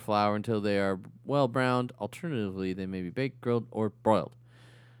breading or flour until they are well browned. Alternatively, they may be baked, grilled, or broiled.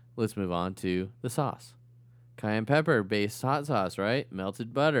 Let's move on to the sauce. Cayenne pepper based hot sauce, right?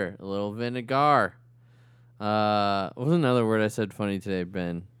 Melted butter, a little vinegar. What was another word I said funny today,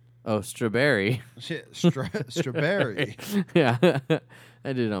 Ben? Oh, strawberry. Strawberry. Yeah.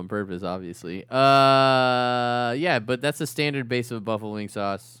 I did it on purpose, obviously. Yeah, but that's the standard base of a buffalo wing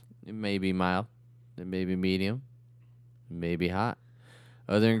sauce. It may be mild. It may be medium. It may be hot.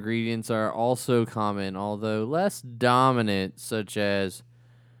 Other ingredients are also common, although less dominant, such as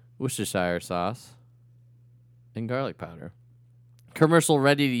Worcestershire sauce and garlic powder. Commercial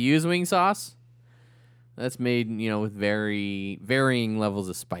ready-to-use wing sauce. That's made, with varying levels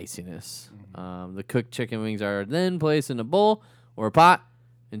of spiciness. Mm-hmm. The cooked chicken wings are then placed in a bowl or a pot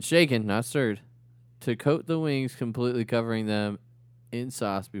and shaken, not stirred, to coat the wings, completely covering them in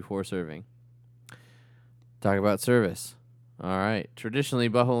sauce before serving. Talk about service. All right. Traditionally,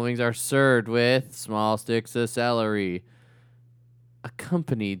 buffalo wings are served with small sticks of celery,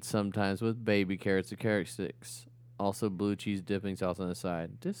 accompanied sometimes with baby carrots or carrot sticks. Also, blue cheese dipping sauce on the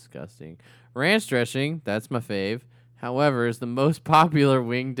side. Disgusting. Ranch dressing, that's my fave. However, is the most popular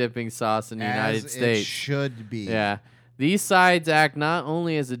wing dipping sauce in the United States. It should be. Yeah. These sides act not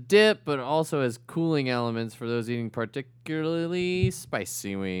only as a dip, but also as cooling elements for those eating particularly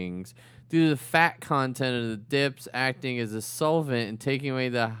spicy wings. Due to the fat content of the dips acting as a solvent and taking away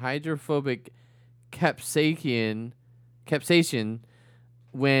the hydrophobic capsaicin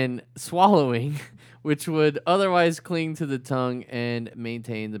when swallowing, which would otherwise cling to the tongue and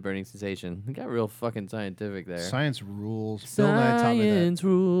maintain the burning sensation. It got real fucking scientific there. Science rules. Bill Nye taught me that. Science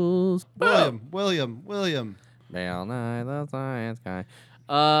rules. William. Bill Nye, the science guy.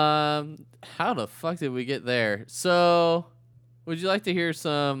 How the fuck did we get there? So, would you like to hear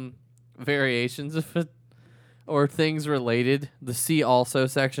some variations of it? Or things related? The see also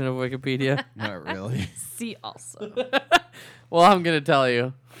section of Wikipedia? Not really. See also. Well, I'm going to tell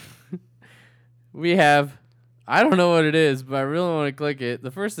you. We have, I don't know what it is, but I really want to click it.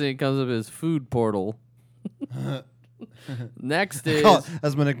 The first thing that comes up is food portal. Next is...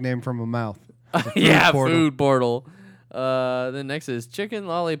 That's my nickname from a mouth. Yeah, food portal. Then next is chicken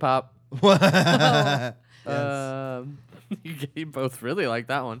lollipop. Yes. You both really like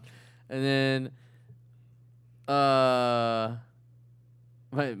that one. And then... my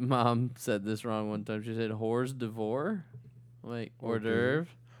mom said this wrong one time. She said hors d'oeuvre. Like, hors d'oeuvre.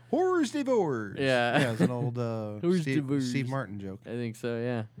 Hors d'oeuvre. Yeah. Yeah, it's an old Steve Martin joke. I think so,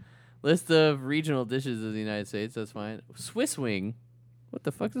 yeah. List of regional dishes of the United States. That's fine. Swiss wing. What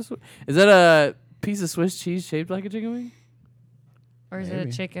the fuck is this? Is that a piece of Swiss cheese shaped like a chicken wing? Or is it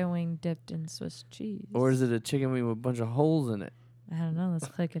a chicken wing dipped in Swiss cheese? Or is it a chicken wing with a bunch of holes in it? I don't know. Let's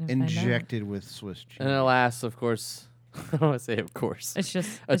click it and Injected with Swiss cheese. And alas, of course, I don't want to say of course. It's just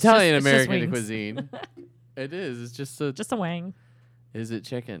Italian it's just American wings. cuisine. It is. It's just Just a wing. Is it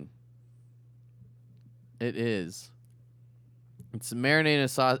chicken? It is. It's marinated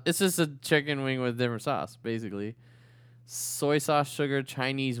sauce. It's just a chicken wing with different sauce, basically. Soy sauce, sugar,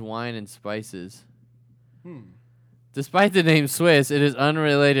 Chinese wine, and spices. Despite the name Swiss, it is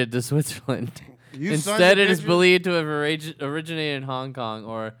unrelated to Switzerland. Instead, it is believed to have originated in Hong Kong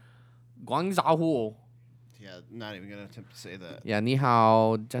or Guangzhou. Yeah, not even going to attempt to say that. Yeah, 你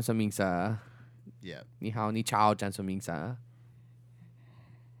好, 战术名词. Yeah. 你好, 你好, 战术名词.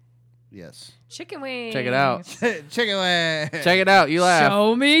 Yes. Chicken wings. Check it out. Chicken wings. Check it out. You laugh.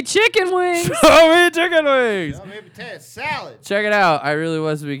 Show me chicken wings. Show me chicken wings. Maybe potato salad. Check it out. I really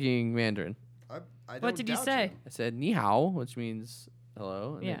was speaking Mandarin. I What did you doubt say? I said ni hao, which means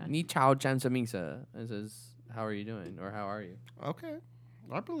hello. And Yeah. then, ni chao jan se ming se. It says, how are you doing? Or how are you? Okay.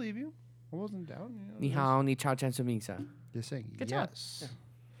 I believe you. I wasn't down. Ni hao, ni chao jan se ming se. You're saying Good job. yes.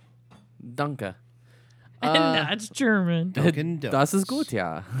 Danke. And that's German. Dunkin' Donuts. Das ist gut,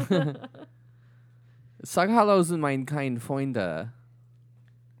 ja. Sag Hallo zu meinen kleinen Freunde.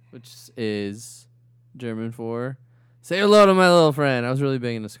 Which is German for say hello to my little friend. I was really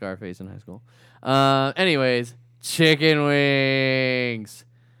big into Scarface in high school. Anyways, chicken wings.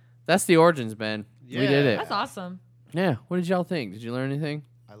 That's the origins, Ben. We did it. That's awesome. Yeah. What did y'all think? Did you learn anything?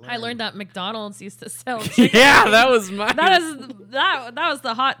 I learned that McDonald's used to sell chicken. Yeah, that was my. That was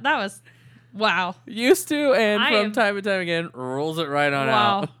the hot. That was wow. Used to, and I from am- time to time again, rolls it right on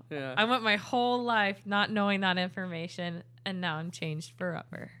Wow. out. Yeah. I went my whole life not knowing that information, and now I'm changed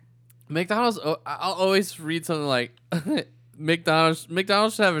forever. McDonald's. I'll always read something like McDonald's.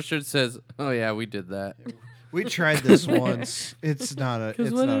 McDonald's should have a shirt that says, "Oh yeah, we did that." We tried this once. It's not a.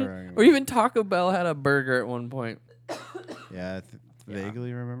 It's not a. Or even Taco Bell had a burger at one point. Yeah, I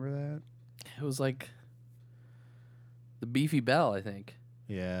vaguely remember that. It was like the Beefy Bell, I think.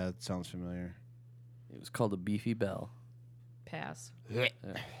 Yeah, it sounds familiar. It was called the Beefy Bell. Pass.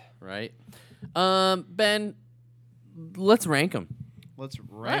 Right. Ben, let's rank them. Let's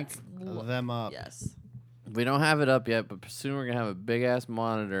rank them up. Yes. We don't have it up yet, but soon we're going to have a big-ass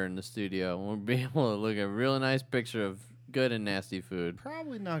monitor in the studio, and we'll be able to look at a really nice picture of good and nasty food.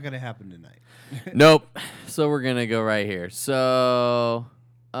 Probably not going to happen tonight. Nope. So we're going to go right here. So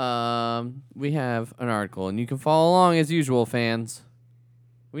we have an article, and you can follow along as usual, fans.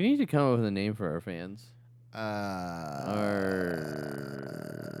 We need to come up with a name for our fans.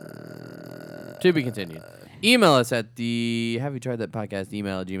 To be continued. Email us at the Have You Tried That Podcast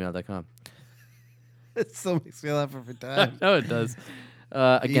email at gmail.com. It still makes me laugh every time. No, it does.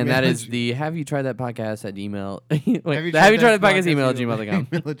 Again, that is the Have You Tried That Podcast at email. Wait, the Have Have You Tried That Podcast email at gmail.com.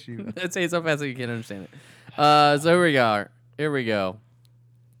 Email at gmail. Let's say it so fast that you can't understand it. So here we go. Here we go.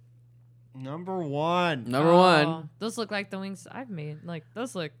 Number one. Number one. Those look like the wings I've made. Like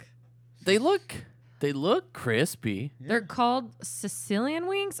those look. They look crispy. Yeah. They're called Sicilian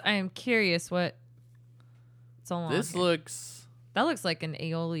wings. I am curious what. It's all on This here. looks That looks like an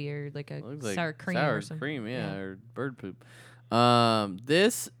aioli or like a looks like sour cream sour or something. cream, Yeah. or bird poop.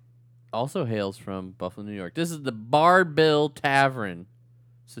 This also hails from Buffalo, New York. This is the Bar Bill Tavern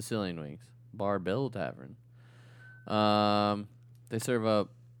Sicilian wings. Bar Bill Tavern. They serve up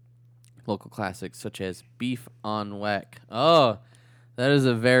local classics such as beef on weck. Oh, that is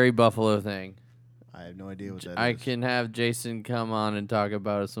a very Buffalo thing. I have no idea what that I is. can have Jason come on and talk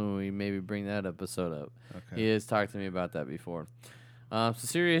about it when we maybe bring that episode up. Okay. He has talked to me about that before. So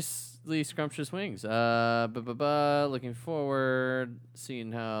seriously scrumptious wings. Looking forward,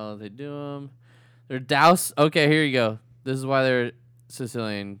 seeing how they do them. They're doused. Okay, here you go. This is why they're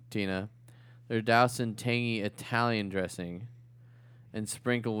Sicilian, Tina. They're doused in tangy Italian dressing and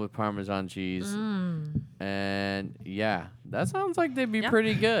sprinkled with Parmesan cheese. And yeah, that sounds like they'd be Yeah.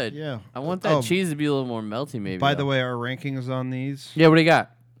 pretty good. Yeah. I want that cheese to be a little more melty, maybe. By though. the way, our rankings on these. Yeah, what do you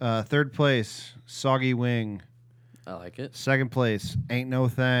got? Third place, Soggy Wing. I like it. Second place, Ain't No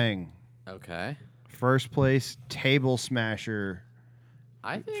Thing. Okay. First place, Table Smasher.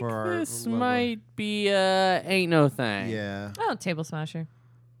 I think For our this level. might be ain't no thing. Yeah. Oh, table smasher.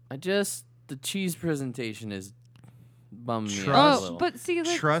 The cheese presentation is bumming me out a Trust- little. But see,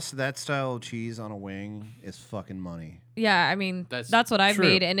 like, Trust that style of cheese on a wing is fucking money. yeah, I mean That's that's what I've true.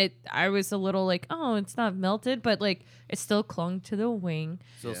 made, and I was a little like, oh, it's not melted, but like it still clung to the wing.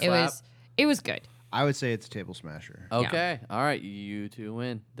 Still It was good. I would say it's a Table Smasher. Okay. All right. You two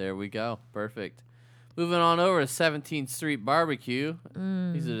win. There we go. Perfect. Moving on over to 17th Street Barbecue.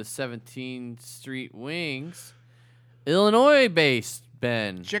 These are the 17th Street Wings. Illinois based,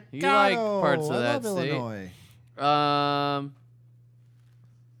 Ben. Chicago. You like parts of I that love state. Illinois.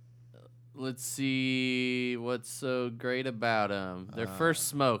 Let's see what's so great about them. They're first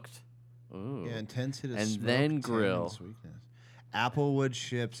smoked. Ooh. Yeah, intensity And smoke, then tannin, and grill. sweetness. Applewood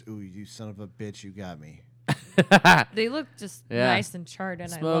chips. Ooh, you son of a bitch, you got me. They look just Yeah. nice and charred,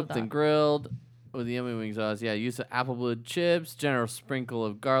 and I love Smoked that. and grilled with the yummy wing sauce. Yeah, use of applewood chips, generous sprinkle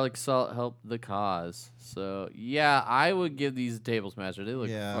of garlic salt help the cause. So yeah, I would give these a table smasher. They look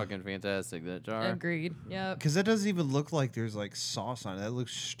Yeah. fucking fantastic. That jar. Agreed. Yep. Because that doesn't even look like there's like sauce on it. That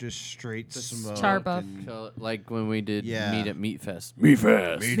looks just straight smoke. char buff. and- Like when we did Yeah. meat at Meat Fest. Meat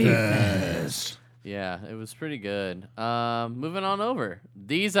Fest. Meat Fest. Yeah, it was pretty good. Moving on over.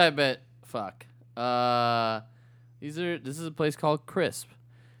 These I bet. Fuck. This is a place called Crisp.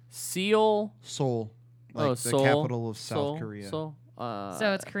 Seoul. Seoul. Like the capital of South Korea. Seoul.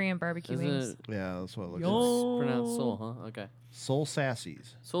 So it's Korean barbecue wings. Yeah, that's what it looks like. It's pronounced Seoul, huh? Okay. Seoul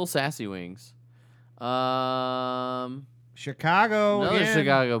Sassies. Seoul Sassy Wings. Chicago. Another again.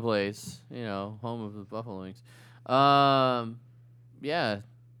 Chicago place. You know, home of the Buffalo Wings. Yeah.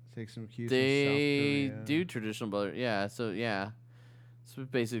 Take some cues They from South Korea. do traditional butter. Yeah, so yeah. It's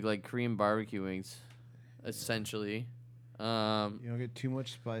basically like Korean barbecue wings, essentially. You don't get too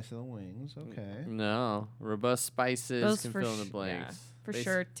much spice in the wings. Okay. No. Robust spices Those can for fill in the sh- blanks. For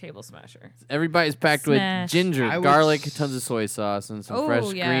sure, table smasher. Everybody's packed Smash. with ginger, I would garlic, s- tons of soy sauce, and some Oh,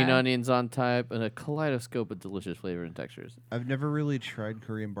 fresh yeah. green onions on top, and a kaleidoscope of delicious flavor and textures. I've never really tried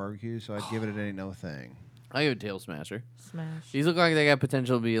Korean barbecue, so I'd give it an ain't no thing. I give it Tail Smasher. Smash. These look like they got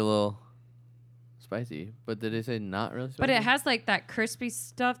potential to be a little spicy, but did they say not really spicy? But it has like that crispy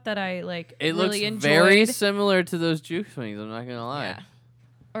stuff that I like It really looks enjoyed. very similar to those juice wings. I'm not gonna lie. Yeah.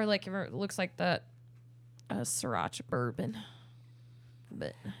 Or like it looks like that sriracha bourbon.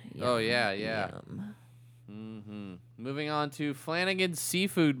 But Oh, yeah, yeah. yum. Mm-hmm. Moving on to Flanagan's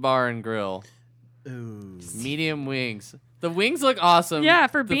Seafood Bar and Grill. Ooh. Medium wings. The wings look awesome. Yeah,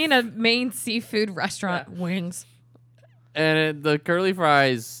 for The being a main seafood restaurant, wings. And the curly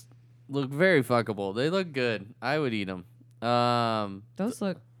fries look very fuckable. They look good. I would eat them. Those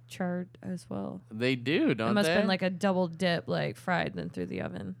look charred as well. They do, don't It must they? have been like a double dip, like fried then through the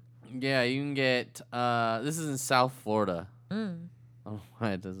oven. Yeah, you can get. This is in South Florida. Mm, I don't know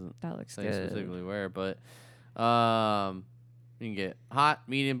why it doesn't that looks say good. specifically where, but you can get hot,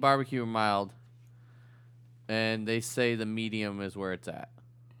 medium, barbecue, or mild. And they say the medium is where it's at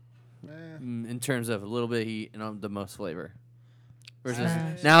in terms of a little bit of heat and the most flavor. Versus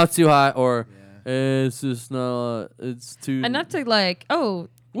Smash. now it's too hot, or it's just not. It's too Enough to like, Ooh,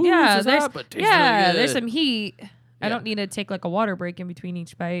 yeah, it's just there's hot, but tastes really there's good. some heat. Yeah. I don't need to take like a water break in between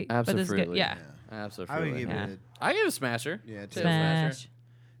each bite. But this is good. Absolutely. Yeah. Absolutely. I would give Yeah. it I give it a smasher. a Tail smasher. Smash.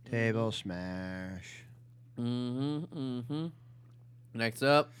 table smash. Mm-hmm. Next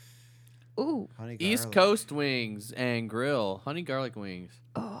up, Ooh. Honey East garlic. Coast Wings and Grill. Honey garlic wings.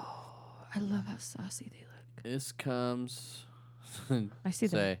 Oh, I love how saucy they look. This comes. I see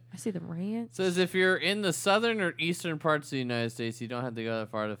Say. I see the ranch. Says if you're in the southern or eastern parts of the United States, you don't have to go that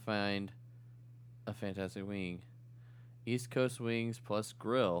far to find a fantastic wing. East Coast Wings plus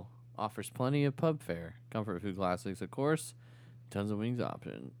Grill offers plenty of pub fare, comfort food classics, of course, tons of wing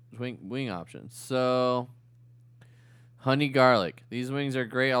options. So, honey garlic. These wings are a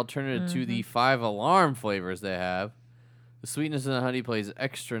great alternative to the 5 alarm flavors they have. The sweetness in the honey plays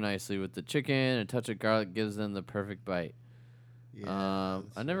extra nicely with the chicken, and a touch of garlic gives them the perfect bite. Yeah,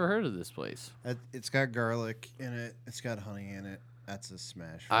 I never heard of this place. It's got garlic in it. It's got honey in it. That's a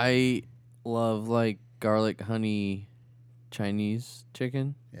smash. I love like garlic honey Chinese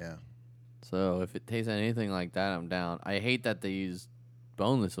chicken. Yeah. So if it tastes anything like that, I'm down. I hate that they use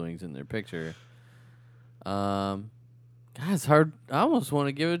boneless wings in their picture. God, it's hard. I almost want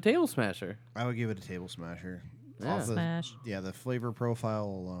to give it a table smasher. I would give it a table smasher. Yeah. Off the- Smash. Yeah, the flavor profile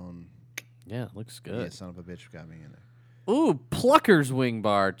alone. Yeah, it looks Yeah, good. son of a bitch got me in it. Ooh, Plucker's Wing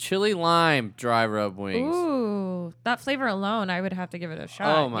Bar, chili lime dry rub wings. Ooh, that flavor alone, I would have to give it a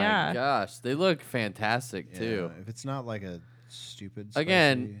shot. Oh my yeah. gosh, they look fantastic too. Yeah, if it's not like a stupid.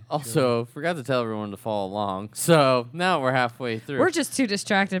 Again, spicy also forgot to tell everyone to follow along. So now we're halfway through. We're just too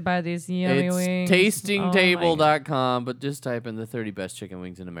distracted by these yummy It's wings. tastingtable.com, but just type in the 30 best chicken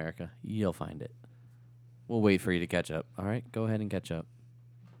wings in America. You'll find it. We'll wait for you to catch up. All right, go ahead and catch up.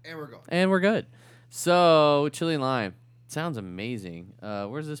 chili. And we're going. And we're good. So, chili lime. Sounds amazing.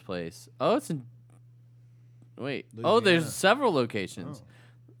 Where's this place? Oh, it's in. Wait. Oh, Louisiana. there's several locations.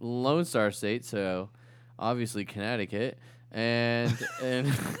 Lone Star State, so obviously Connecticut, and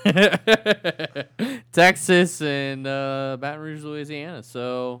Texas and Baton Rouge, Louisiana.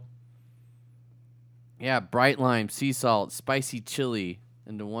 So, yeah, bright lime, sea salt, spicy chili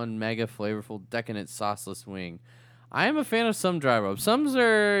into one mega flavorful, decadent, sauceless wing. I am a fan of some dry rub. Some's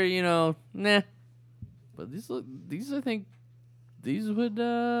are, nah. But these I think these would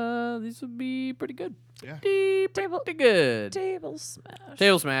be pretty good. Yeah. Pretty good. Table smash.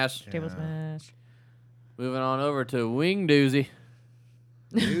 Table smash. Table smash. Moving on over to Wing Doozy.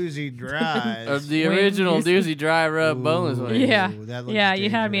 Doozy dries. Of the Wing original Doozy. Doozy dry rub boneless Ooh. wings. Yeah. that looks Yeah, you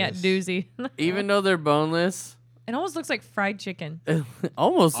had me at dangerous. doozy. Even though they're boneless, It almost looks like fried chicken. it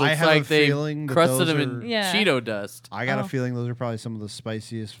almost I looks have like a they feeling that crusted those them in are- Yeah. Cheeto dust. I got Oh. a feeling those are probably some of the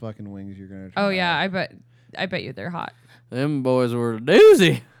spiciest fucking wings you're gonna try. Oh yeah, I bet you they're hot. Them boys were a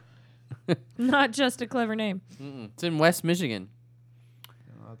doozy. Not just a clever name. It's in West Michigan.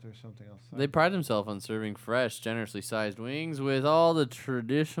 there's something else. They pride themselves on serving fresh, generously sized wings with all the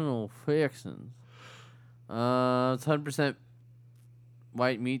traditional fixings. It's 100%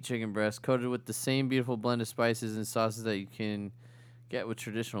 white meat chicken breast coated with the same beautiful blend of spices and sauces that you can get with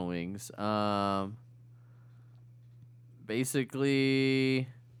traditional wings. Basically,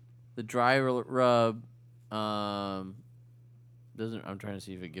 the dry rub doesn't. I'm trying to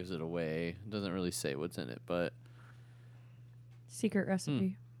see if it gives it away. It doesn't really say what's in it, but Secret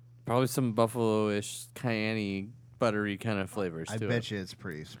recipe. probably some buffalo-ish, cayenne buttery kind of flavors. I to bet you it's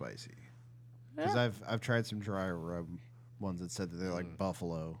pretty spicy. Because I've tried some dry rub ones that said that they're like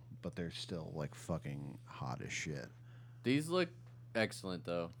buffalo, but they're still like fucking hot as shit. These look excellent,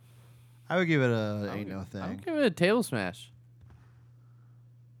 though. I would give it a ain't no thing. I'm giving it a table smash.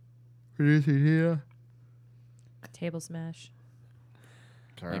 Table smash.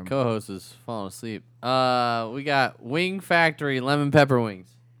 My co-host is falling asleep. We got Wing Factory lemon pepper wings.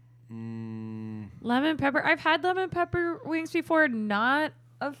 Lemon pepper. I've had lemon pepper wings before. Not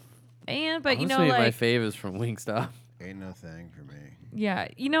a fan, but Honestly, my fave is from Wingstop. Ain't no thing for me. Yeah,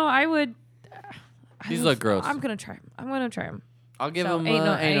 I would. These look gross. I'm gonna try them. I'll give So, them ain't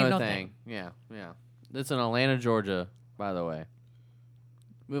ain't no no thing. thing. Yeah. That's in Atlanta, Georgia, by the way.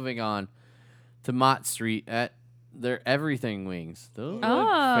 Moving on to Mott Street at their everything wings. Those look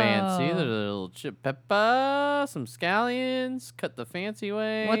fancy. They're a little chip pepper, some scallions, cut the fancy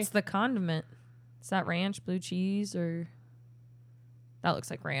way. What's the condiment? Is that ranch, blue cheese, or that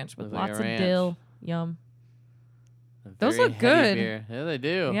looks like ranch with Looks like lots a of ranch. dill. Yum. A Those very look heavy good. beer. Yeah, they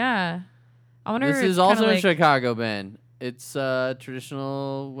do. Yeah. I wonder. This if is it's also kinda in Chicago, Ben. It's a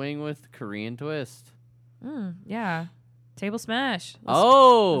traditional wing with Korean twist. Yeah. Table smash.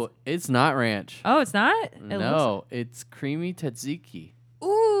 It's not ranch. Oh, it's not. It No, it's creamy tzatziki.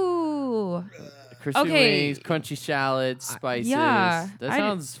 Ooh. Crispy Okay. wings, crunchy shallots, spices. Yeah. That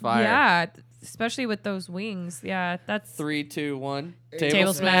sounds fire. Yeah. Especially with those wings. Yeah. That's 3, 2, 1.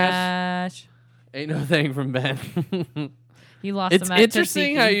 table smash. Ain't no thing from Ben. You lost It's them at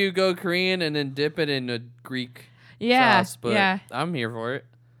interesting tzatziki. how you go Korean and then dip it in a Greek sauce, but yeah. I'm here for it.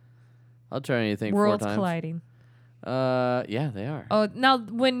 I'll try anything Worlds 4 times. colliding. Yeah, they are. Oh, now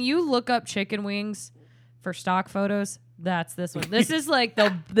when you look up chicken wings for stock photos, that's this one. This is like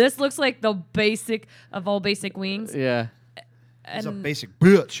this looks like the basic of all basic wings. Yeah. It's a And basic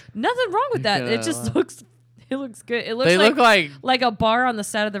bitch. nothing wrong with that. It just looks good. It looks They look like a bar on the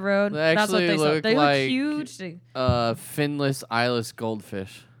side of the road. They That's what actually they look look. They like- look huge. Finless, eyeless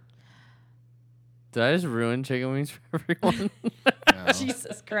goldfish. Did I just ruin chicken wings for everyone? No.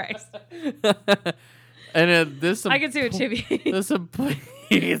 Jesus Christ. And this, I can see what Chibi. This,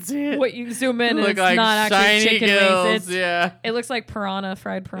 you can see it. What you zoom in, and Look it's like not actually shiny chicken gills. wings. Yeah. It looks like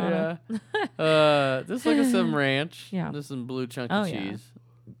fried piranha. This look at some ranch. Yeah. Just some blue chunky Oh, yeah. cheese.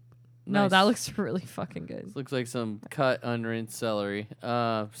 No, Nice. that looks really fucking good. This looks like some cut unrinsed celery.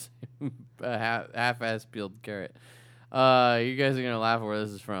 A half-ass peeled carrot. You guys are gonna laugh at where this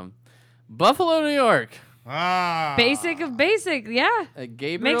is from. Buffalo, New York. Basic of basic, yeah. At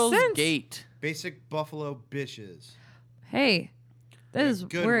Gabriel's sense. Gate. Basic buffalo bitches. Hey, this is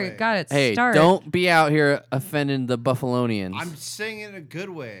good where way. it got its Hey, start. don't be out here offending the Buffalonians. I'm saying it in a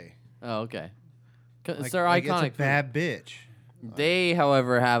good way. Oh, okay. It's Like, their like iconic It's a bad bitch. food. They,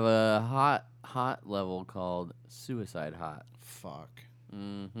 however, have a hot level called Suicide Hot. Fuck.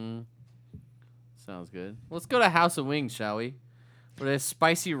 Mm-hmm. Sounds good. Let's go to House of Wings, shall we? Where they have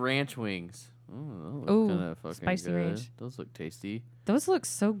spicy ranch wings. Ooh, Ooh, kind of fucking spicy good. ranch. Those look tasty. Those look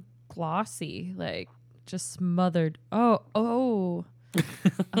so glossy, like just smothered. Oh.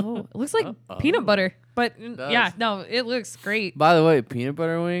 It looks like peanut butter. But yeah, does. no, it looks great. By the way, peanut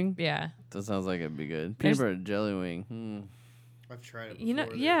butter wing? Yeah. That sounds like it'd be good. There's- Peanut butter jelly wing. I've tried it. You know-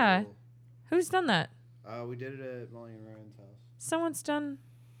 before. yeah. Who's done that? We did it at Molly and Ryan's house. Someone's done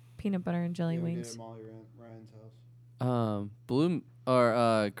peanut butter and jelly We did it wings. at Molly and Ryan's house. Bloom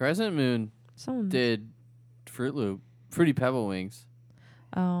or Crescent Moon Someone did Fruity Pebble wings.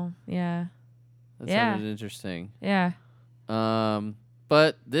 Oh, yeah. That Yeah. sounded interesting. Yeah.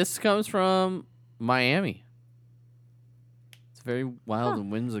 But this comes from Miami. It's very wild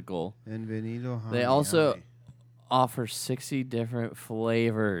and whimsical. And Benito. They also offer 60 different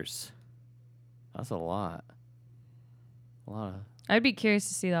flavors. That's a lot. I'd be curious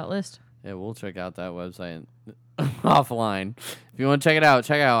to see that list. Yeah, we'll check out that website offline. If you want to check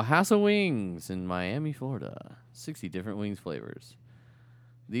out House of Wings in Miami, Florida. 60 different wings flavors.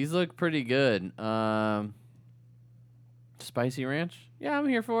 These look pretty good. Spicy ranch? Yeah, I'm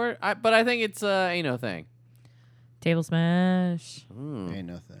here for it. But I think it's ain't no thing. Table smash. Ooh, Ain't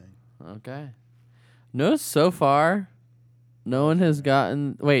nothing. okay. Notice so far, No one has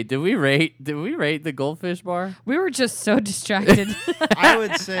gotten. Wait, did we rate the goldfish bar? We were just so distracted. I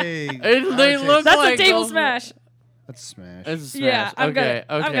would say They look That's like a table goldfish. smash. that's smash. It's a smash. Yeah, I'm okay,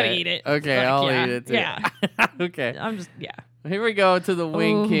 gonna eat it. Okay, Like, I'll yeah, eat it too. yeah. Okay. I'm just Here we go to the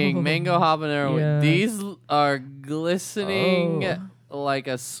Wing King mango habanero. Yes. These are glistening like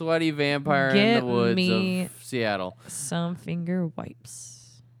a sweaty vampire in Get the woods me of Seattle. some finger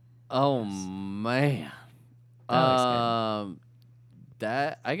wipes. Oh man.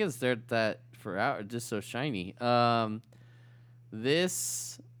 That I can stare at that for hours. Just so shiny.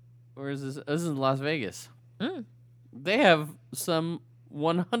 This where is this? This is in Las Vegas. Mm. They have some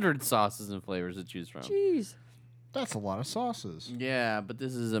 100 sauces and flavors to choose from. Jeez. That's a lot of sauces. Yeah, but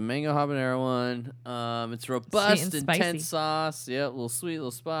this is a mango habanero one. It's robust, Sweet and spicy. intense sauce. Yep, a little sweet, a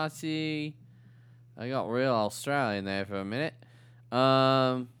little spicy. I got real Australian there for a minute.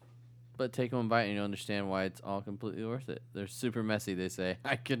 But take one bite and you'll understand why it's all completely worth it. They're super messy, they say.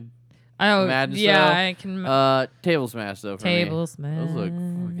 I can imagine yeah, so. I can. Table smash though for me. Table smash. Those look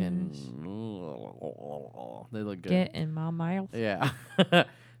fucking. They look good. Get in my mouth. Yeah.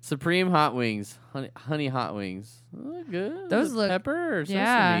 Supreme hot wings, honey hot wings. They look good. Those Is it look- pepper or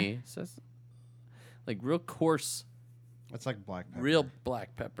yeah. sesame. Like real coarse, That's like black pepper. real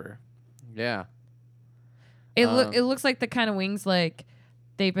black pepper. Yeah. It looks like the kind of wings like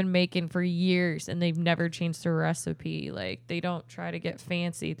they've been making for years and they've never changed their recipe. Like they don't try to get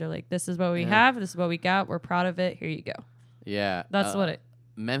fancy. They're like, this is what we have. This is what we got. We're proud of it. Here you go. Yeah. That's what it.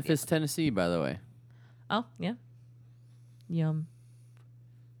 Memphis, Tennessee, by the way. Oh yeah. Yum.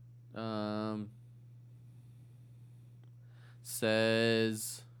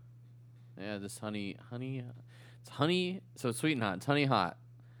 Says, yeah, this honey. It's honey. So it's sweet and hot. It's honey hot.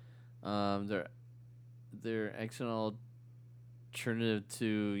 They're excellent alternative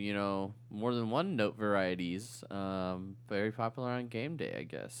to more than one note varieties. Very popular on game day, I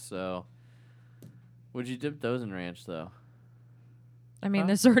guess. So, would you dip those in ranch though? I mean,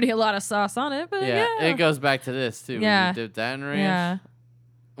 there's already a lot of sauce on it, but yeah. It goes back to this too. Yeah. Would you dip that in ranch? Yeah.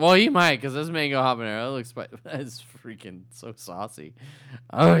 Well, you might, because this mango habanero looks it's freaking so saucy.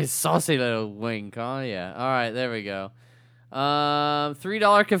 Oh, it's saucy little wing, huh? Yeah. All right, there we go.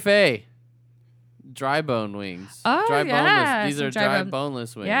 $3 cafe. Dry bone wings. Oh, dry yeah, boneless. These some are dry dry bone-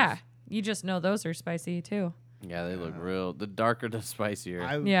 boneless wings. Yeah. You just know those are spicy too. Yeah, they look real. The darker, the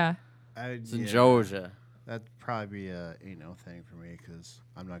spicier. Yeah. It's in Georgia. That'd probably be a thing for me because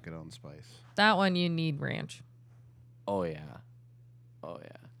I'm not good on spice. That one you need ranch. Oh yeah.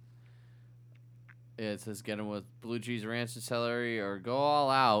 Yeah, it says get them with blue cheese, ranch, and celery, or go all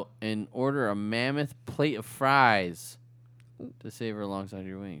out and order a mammoth plate of fries to savor alongside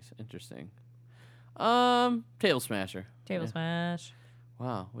your wings. Interesting. Table smasher. Table smash.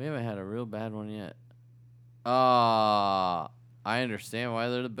 Wow, we haven't had a real bad one yet. I understand why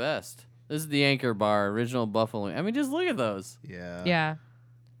they're the best. This is the Anchor Bar original buffalo. I mean, just look at those. Yeah. Yeah.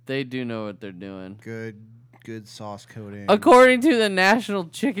 They do know what they're doing. Good sauce coating. According to the National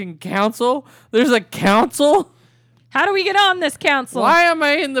Chicken Council, there's a council? How do we get on this council? Why am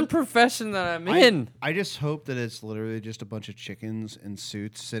I in the profession that I'm in? I just hope that it's literally just a bunch of chickens in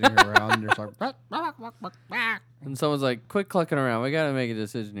suits sitting around and they're just like And someone's like, quit clucking around. We got to make a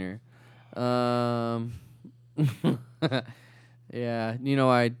decision here. Yeah. You know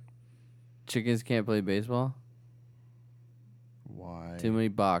why chickens can't play baseball? why? Too many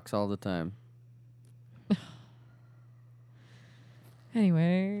box all the time.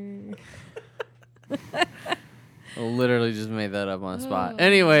 Anyway. I literally just made that up on the spot.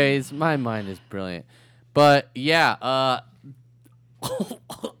 Anyways, my mind is brilliant. But yeah, I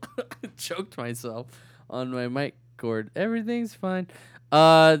choked myself on my mic cord. Everything's fine.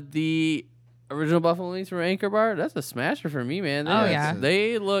 The original buffalo wings from Anchor Bar, that's a smasher for me, man. Oh, yeah.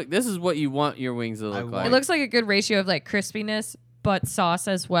 They look, this is what you want your wings to look like. It looks like a good ratio of like crispiness, but sauce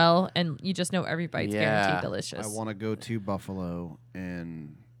as well, and you just know every bite's guaranteed delicious. I want to go to Buffalo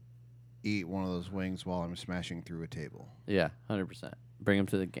and eat one of those wings while I'm smashing through a table. Yeah, 100%. Bring them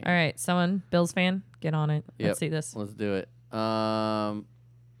to the game. All right, someone, Bills fan, get on it. Yep. Let's see this. Let's do it.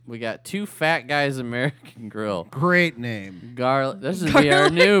 We got Two Fat Guys American Grill. Great name. Garlic. This is be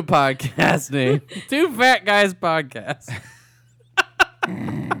our new podcast name. Two Fat Guys Podcast.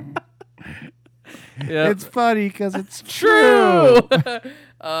 Yep. It's funny because it's True.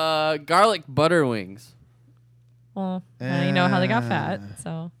 Garlic butter wings. Well, now you know how they got fat,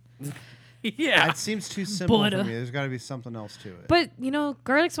 so. Yeah. It seems too simple Butter. for me. There's got to be something else to it. But,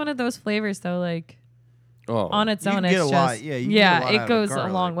 garlic's one of those flavors, though, like, Oh. on its You own, can get it's a lot- just. yeah, you can get a lot out it of goes a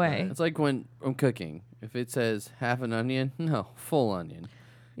garlic, long but- way. It's like when I'm cooking. If it says half an onion, no, full onion.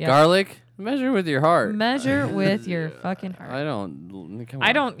 Yep. Garlic, Measure with your heart. Measure with your fucking heart. I don't. Come on.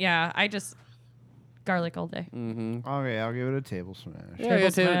 I don't. Yeah, I just garlic all day. Mm-hmm. Okay, I'll give it a table smash. Yeah,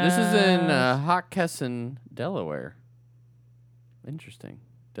 Table this is in smash. Hockessin, Delaware. Interesting.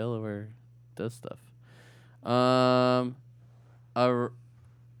 Delaware does stuff.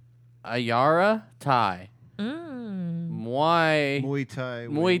 Ayara Thai. Muay Thai.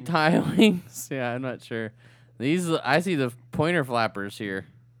 Muay Thai wings. Yeah, I'm not sure. These I see the pointer flappers here.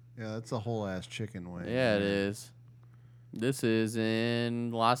 Yeah, that's a whole ass chicken wing. Yeah, it is. This is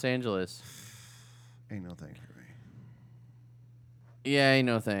in Los Angeles. Ain't no thing for me. Yeah, ain't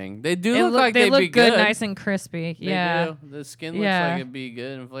no thing. They do They look like they they'd look be good, nice and crispy. They Yeah. do. The skin looks Yeah. like it'd be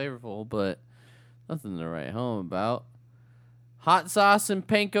good and flavorful, but nothing to write home about. Hot sauce and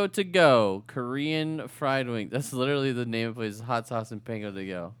panko to go. Korean fried wing. That's literally the name of the place. Hot sauce and panko to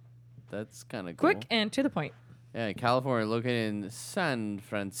go. That's kind of cool. Quick and to the point. Yeah, California, located in San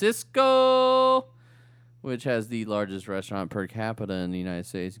Francisco, which has the largest restaurant per capita in the United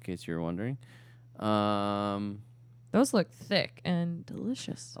States, in case you were wondering. Those look thick and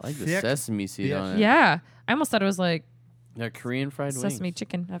delicious. I like the Thick. sesame seed on it. Yeah. I almost thought it was like They're Korean fried sesame wings.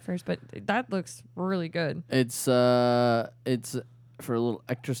 chicken at first, but that looks really good. It's for a little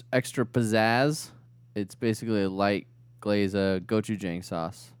extra pizzazz. It's basically a light glaze gochujang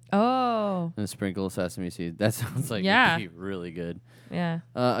sauce Oh. and a sprinkle of sesame seed. That sounds like Yeah. it'd be really good. Yeah.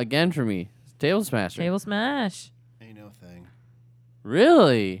 Again for me, table smasher. Table smash. Ain't no thing.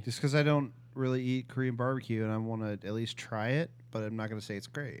 Really? Just because I don't really eat Korean barbecue and I want to at least try it, but I'm not going to say it's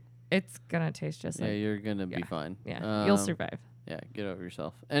great. It's gonna taste just Yeah, like you're gonna be yeah. fine. yeah. You'll survive. Yeah, get over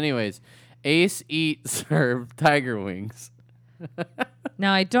yourself. Anyways, Ace Eat Serve Tiger Wings.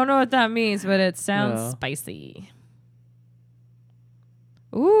 Now I don't know what that means, but it sounds No. spicy.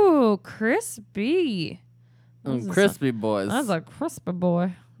 Ooh, crispy. This is Crispy boys. That's a crispy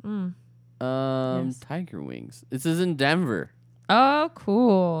boy. Mm. Yes. Tiger Wings. This is in Denver. Oh,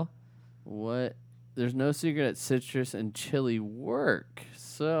 cool. What? There's no secret that citrus and chili work.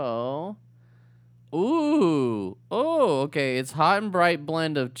 So, oh, okay. It's hot and bright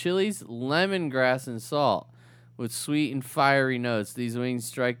blend of chilies, lemongrass, and salt with sweet and fiery notes. These wings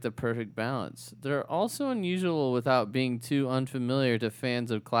strike the perfect balance. They're also unusual without being too unfamiliar to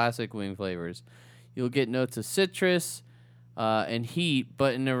fans of classic wing flavors. You'll get notes of citrus and heat,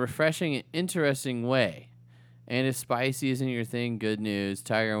 but in a refreshing and interesting way. And if spicy isn't your thing, good news.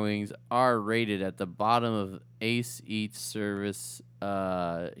 Tiger Wings are rated at the bottom of Ace Eats service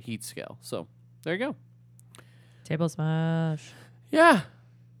heat scale. So, there you go. Table smash. Yeah.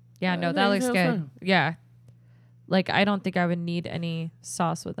 Yeah, no, that looks good. Yeah. Like, I don't think I would need any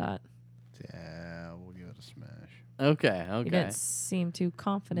sauce with that. Yeah, we'll give it a smash. Okay. You didn't seem too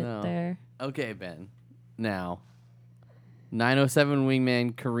confident No. there. Okay, Ben. Now, 907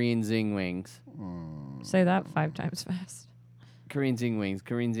 Wingman Korean Zing Wings. Say that 5 times fast. Korean Zing Wings,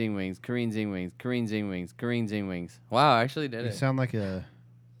 Korean Zing Wings, Korean Zing Wings, Korean Zing Wings, Korean Zing Wings. Wow, I actually did You it. sound like a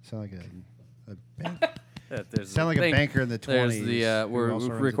bank. There's Sound like thing. a banker in the 20s. There's the who we're also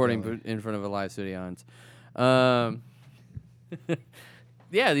runs a recording deli. in front of a live studio audience.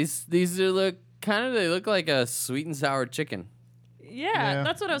 Yeah, these look they look like a sweet and sour chicken. Yeah,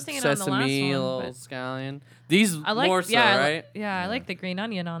 that's what I was thinking Sesame, on the a last little one. scallion. These I like, more so, yeah, right? I like the green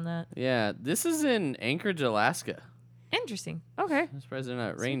onion on that. Yeah, this is in Anchorage, Alaska. Interesting. Okay. I'm surprised they're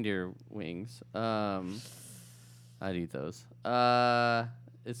not reindeer wings. I'd eat those.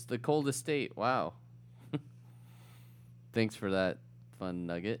 It's the coldest state. Wow. Thanks for that fun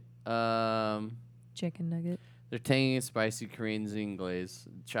nugget. Chicken nugget. They're tangy and spicy Korean zing glaze,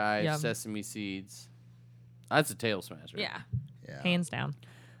 chives, Yum. sesame seeds. That's a tail smasher. Yeah. Yeah. Hands down.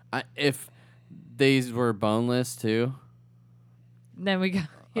 If these were boneless too, Then we got.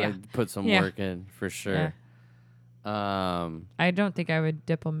 Yeah. I'd put some Yeah. work in for sure. I don't think I would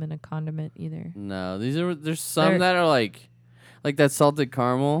dip them in a condiment either. No, there's some They're- that are like that salted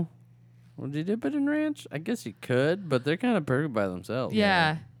caramel. Would you dip it in ranch? I guess you could, but they're kind of perfect by themselves.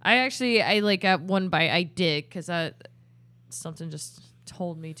 Yeah. I like at one bite I did because something just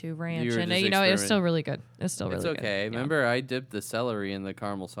told me to ranch, were and just it was experimenting. still really good. It's still It's really okay. good. Yeah. Remember, I dipped the celery in the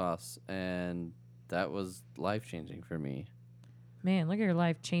caramel sauce, and that was life changing for me. Man, look at your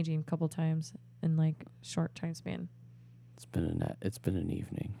life changing a couple times in like short time span. It's been an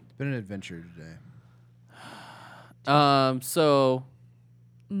evening. It's been an adventure today. So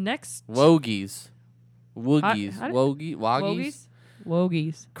Next, Wogies, Woogies, how do- Wogies, Woggies,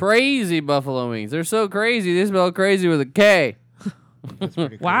 Wogies. crazy buffalo wings. They're so crazy. They spell crazy with a K. That's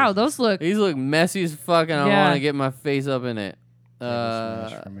pretty Wow, crazy. those look. These look messy as fuck, and I Yeah. want to get my face up in it. Table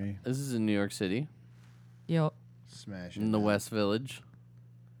smash for me. This is in New York City, Yo, Smash it. in the man. West Village.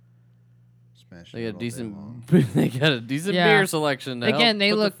 Smash They it got all day decent. long. They got a decent Yeah. beer selection. To Again, help they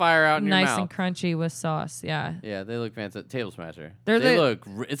put look the fire out in nice your and mouth. crunchy with sauce. Yeah. Yeah, they look fancy. Table Smasher. They're They the- look.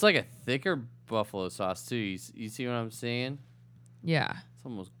 It's like a thicker buffalo sauce too. You see what I'm saying? Yeah. It's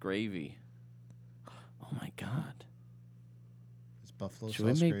almost gravy. Oh my god! It's buffalo Should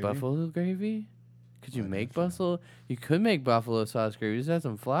we sauce make gravy. buffalo gravy? Could you Why make not? buffalo? You could make buffalo sauce gravy. Just add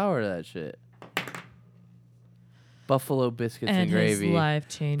some flour to that shit. Buffalo biscuits and, And his gravy. life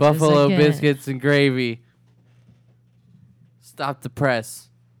changes Buffalo again. biscuits and gravy. Stop the press.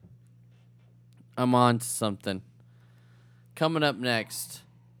 I'm on to something. Coming up next.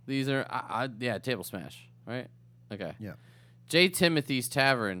 These are, Table Smash, right? Okay. Yeah. J. Timothy's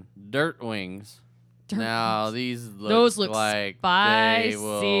Tavern, Dirt Wings. Now, these Those look like spicy. they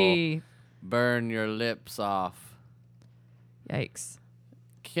will burn your lips off. Yikes.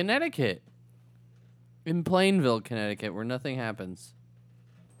 Connecticut. In Plainville, Connecticut, where nothing happens.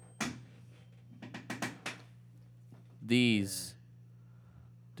 These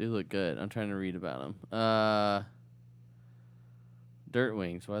do look good. I'm trying to read about them. Dirt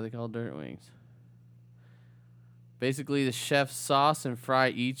wings. Why are they called dirt wings? Basically, the chefs sauce and fry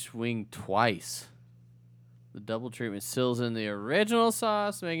each wing twice. The double treatment seals in the original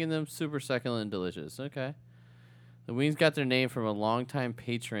sauce, making them super succulent and delicious. Okay. The wings got their name from a longtime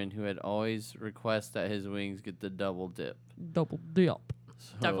patron who had always requested that his wings get the double dip. Double dip.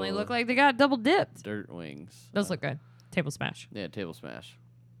 So, Definitely look like they got double dipped. dirt wings. Those look good. Table smash. Yeah, table smash.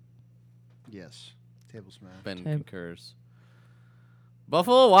 Yes. Table smash. Ben Tab- concurs.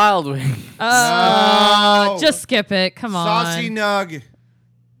 Buffalo Wild Wings. No! Just skip it. Come on. Saucy nug.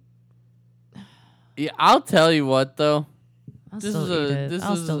 Yeah, I'll tell you what though. I'll This still is eat a it. this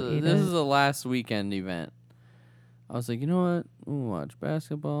I'll is still a, eat this it. is a last weekend event. I was like, you know what? We'll watch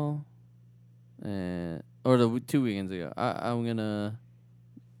basketball, or 2 weekends ago. I'm gonna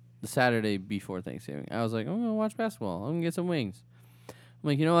the Saturday before Thanksgiving. I was like, I'm gonna watch basketball. I'm gonna get some wings. I'm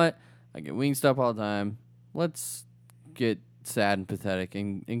like, you know what? I get Wingstop all the time. Let's get sad and pathetic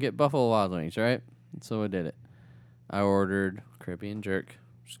and get Buffalo Wild Wings, right? So I did it. I ordered Caribbean jerk.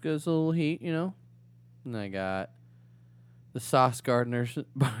 Just gives a little heat, you know. And I got the Sauce Gardeners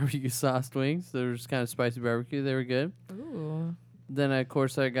barbecue sauced wings. They were just kind of spicy barbecue. They were good. Ooh. Then, of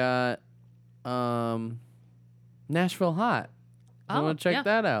course, I got Nashville Hot. So I Oh, want to check yeah.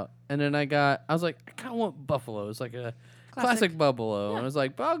 that out. And then I was like, I kind of want buffalo. It's like a classic buffalo. Yeah. And I was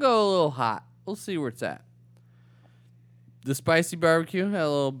like, but I'll go a little hot. We'll see where it's at. The spicy barbecue had a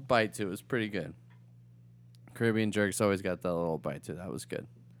little bite to it. It was pretty good. Caribbean jerk's always got that little bite to it. That was good.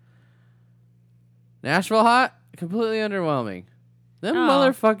 Nashville Hot, completely underwhelming. Them Oh.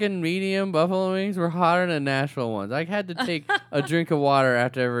 motherfucking medium buffalo wings were hotter than Nashville ones. I had to take a drink of water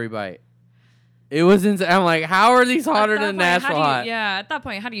after every bite. It was insane. I'm like, how are these hotter than Nashville Hot? Yeah, at that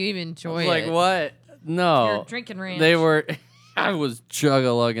point, how do you even I enjoy was like, it? what? No. You're drinking ranch. They were. I was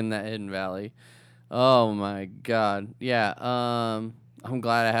chug-a-lugging that Hidden Valley. Oh my god. Yeah. I'm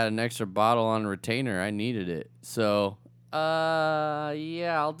glad I had an extra bottle on retainer. I needed it. So,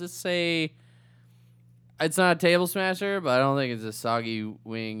 yeah. I'll just say it's not a table smasher, but I don't think it's a soggy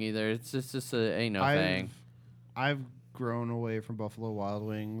wing either. It's just a ain't no thing. I've grown away from Buffalo Wild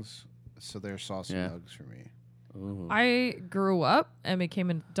Wings, so they're saucy Yeah. nugs for me. Ooh. I grew up and became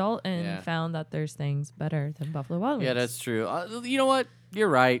an adult and Yeah. found that there's things better than Buffalo Wild Wings. Yeah, that's true. You know what? You're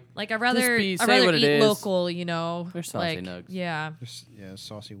right. Like I'd rather be- I'd say rather what it eat is. local, you know. They're saucy like, nugs. Yeah. Yeah,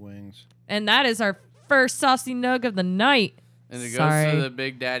 saucy wings. And that is our first saucy nug of the night. And it Sorry. goes to the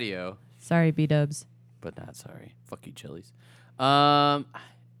Big Daddy-O. Sorry, B-dubs. But not sorry. Fuck you, Chili's.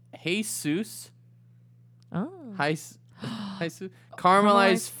 Jesus. Oh. Jesus.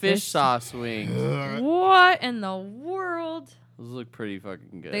 Caramelized fish sauce wings. What in the world? Those look pretty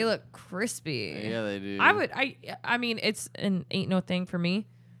fucking good. They look crispy. Yeah, they do. I mean, it's an ain't no thing for me,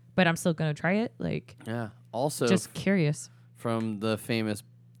 but I'm still gonna try it. Like, Yeah. Also, just curious. from the famous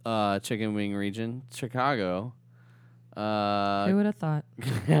chicken wing region, Chicago. Who would have thought?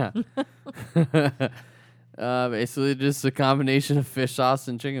 Yeah. Basically, just a combination of fish sauce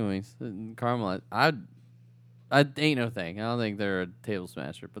and chicken wings, and caramelized. I ain't no thing. I don't think they're a table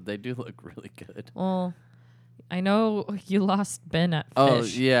smasher, but they do look really good. Well, I know you lost Ben at fish. Oh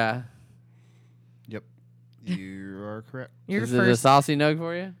yeah. Yep. You are correct. Your Is it a first. saucy nug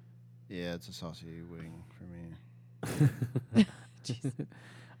for you? Yeah, it's a saucy wing for me.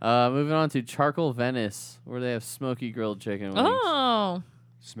 Moving on to Charcoal Venice, where they have smoky grilled chicken wings. Oh,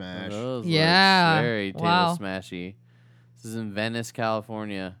 Smash. Those Yeah. look very table Wow. smashy. This is in Venice,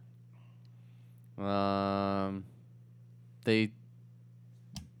 California. They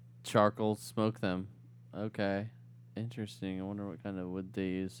charcoal smoke them. Okay, interesting. I wonder what kind of wood they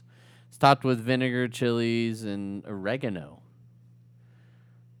use. It's topped with vinegar, chilies, and oregano.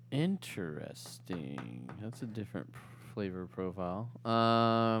 Interesting. That's a different flavor profile.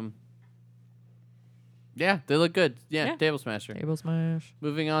 Yeah, they look good. Yeah, Table Smasher. Table Smash.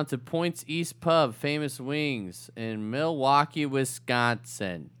 Moving on to Points East Pub, famous wings in Milwaukee,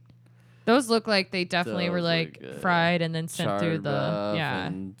 Wisconsin. Those look like they definitely Those were like fried and then sent through the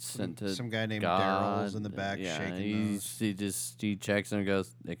and sent to some guy named God. Daryl's in the back shaking he checks and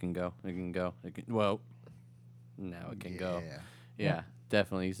goes, it can go. Whoa. Now it can go. Yeah,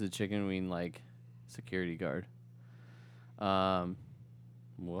 definitely. He's the chicken wing like security guard.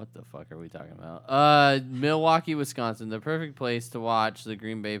 What the fuck are we talking about? Milwaukee, Wisconsin, the perfect place to watch the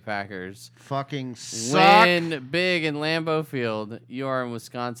Green Bay Packers fucking suck. win big in Lambeau Field. You are in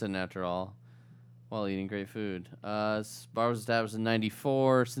Wisconsin, after all, while eating great food. This bar was established in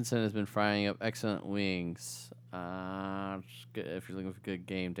 '94. Since then, has been frying up excellent wings. If you're looking for a good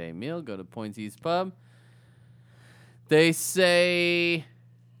game day meal, go to Points East Pub. They say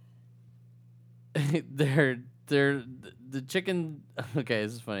they're the chicken. Okay,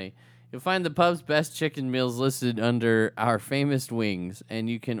 this is funny. You'll find the pub's best chicken meals listed under our famous wings, and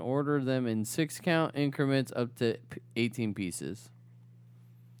you can order them in 6-count increments up to 18 pieces.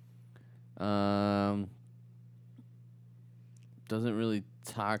 Doesn't really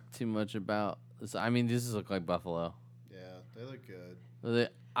talk too much about this. I mean, these look like buffalo. Yeah, they look good.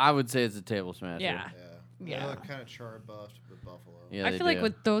 I would say it's a table smasher. Yeah. They look kind of char buffed with buffalo. Yeah, I feel like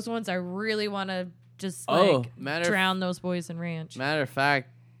with those ones, I really want to just like drown those boys in ranch. Matter of fact,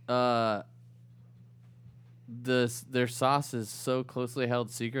 their sauce is so closely held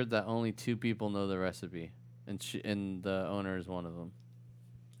secret that only 2 people know the recipe, and the owner is one of them.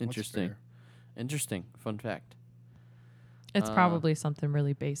 Interesting. Interesting. Fun fact. It's probably something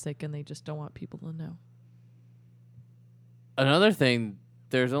really basic, and they just don't want people to know. Another thing,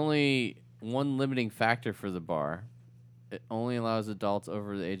 there's only one limiting factor for the bar. It only allows adults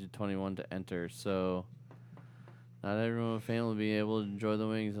over the age of 21 to enter, so not everyone with family will be able to enjoy the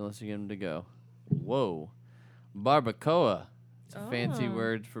wings unless you get them to go. Whoa. Barbacoa. It's a fancy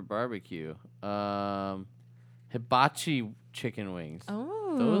word for barbecue. Hibachi chicken wings.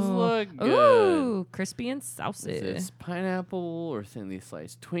 Oh. Those look good. Ooh, crispy and saucy. Is this pineapple or thinly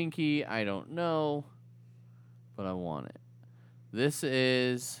sliced Twinkie? I don't know, but I want it. This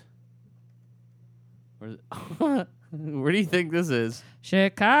is... Where do you think this is?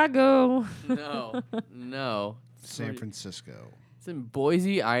 Chicago. No. San Francisco. It's in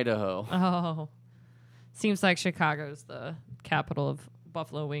Boise, Idaho. Oh. Seems like Chicago's the capital of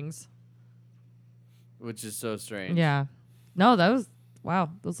buffalo wings. Which is so strange. Yeah. No, those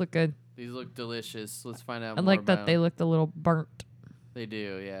look good. These look delicious. Let's find out I more like about that they look a little burnt. They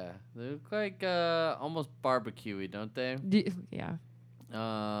do, yeah. They look like almost barbecue-y, don't they? Yeah.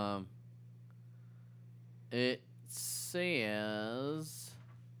 It says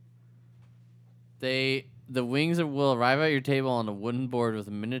the wings will arrive at your table on a wooden board with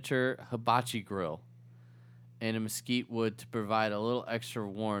a miniature hibachi grill and a mesquite wood to provide a little extra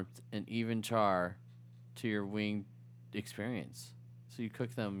warmth and even char to your wing experience. So you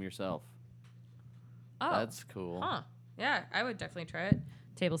cook them yourself. Oh. That's cool. Huh. Yeah, I would definitely try it.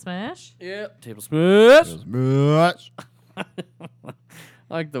 Table smash. Yep. Table smash. I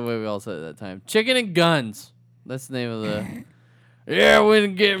like the way we all said it that time. Chicken and guns. That's the name of the... Yeah, I went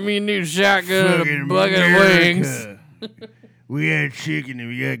and get me a new shotgun and a bucket of wings. We had chicken and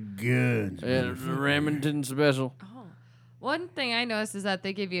we got guns. Yeah, it was a Remington special. Oh. One thing I noticed is that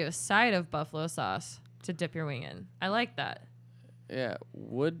they give you a side of buffalo sauce to dip your wing in. I like that. Yeah,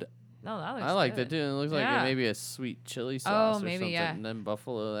 No, that looks I like good. that too. It looks like maybe a sweet chili sauce or maybe, something. yeah. And then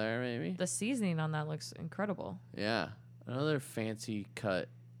buffalo there, maybe. The seasoning on that looks incredible. Yeah. Another fancy cut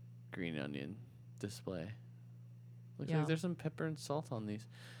green onion display. Looks like there's some pepper and salt on these.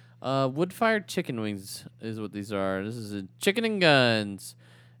 Wood-fired chicken wings is what these are. This is a Chicken and Guns.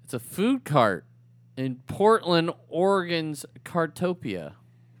 It's a food cart in Portland, Oregon's Cartopia,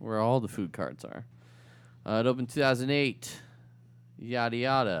 where all the food carts are. It opened 2008. Yada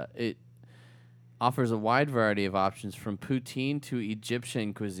yada. It offers a wide variety of options from poutine to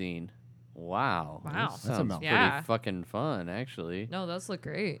Egyptian cuisine. Wow. Wow. That sounds pretty fucking fun, actually. No, those look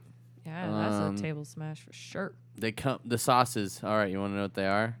great. Yeah, that's a table smash for sure. The sauces. All right, you want to know what they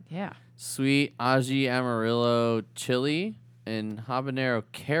are? Yeah. Sweet ají amarillo chili and habanero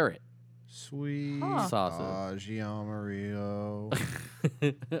carrot. Sweet sauces. Ají amarillo.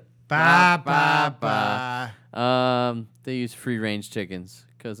 They use free range chickens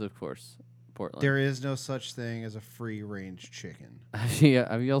because, of course, Portland. There is no such thing as a free range chicken.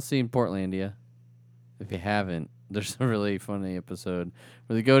 Have y'all seen Portlandia? If you haven't, There's a really funny episode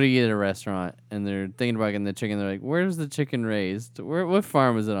where they go to eat at a restaurant and they're thinking about getting the chicken. They're like, "Where's the chicken raised? What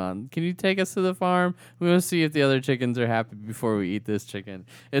farm is it on? Can you take us to the farm? We want to see if the other chickens are happy before we eat this chicken."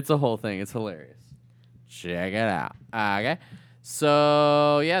 It's a whole thing. It's hilarious. Check it out. Okay.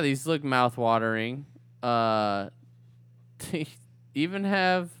 So yeah, these look mouth-watering. They even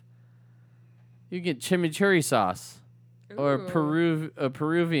have you get chimichurri sauce or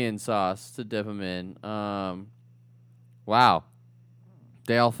Peruvian sauce to dip them in. Wow.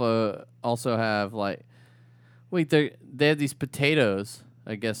 They also have they have these potatoes,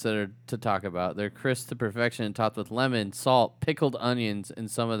 I guess, that are to talk about. They're crisp to perfection and topped with lemon, salt, pickled onions,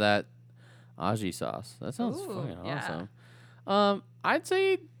 and some of that aji sauce. That sounds fucking awesome. I'd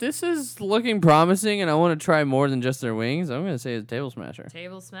say this is looking promising, and I want to try more than just their wings. I'm going to say it's a table smasher.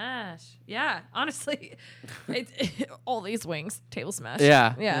 Table smash. Yeah, honestly, all these wings, table smash.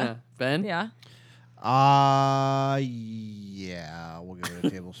 Yeah. Ben? Yeah. Yeah, we'll go with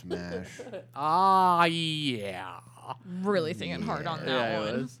a table smash. Yeah. Really thinking hard on that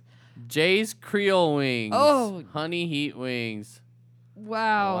one. Jay's Creole Wings. Oh. Honey Heat Wings.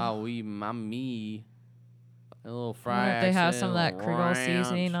 Wow. Wowee, mommy. A little I fry wonder if they have action, some of that crude oil ranch.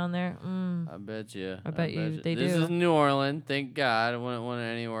 seasoning on there. I bet you. I bet you they this do. This is New Orleans. Thank God. I wouldn't want it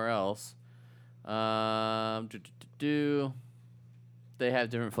anywhere else. They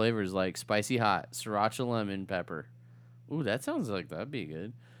have different flavors like spicy hot, sriracha lemon pepper. Ooh, that sounds like that'd be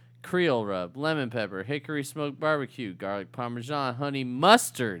good. Creole rub, lemon pepper, hickory smoked barbecue, garlic parmesan, honey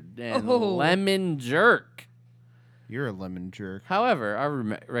mustard, and lemon jerk. You're a lemon jerk. However, our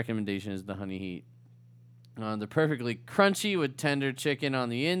recommendation is the honey heat. They're perfectly crunchy with tender chicken on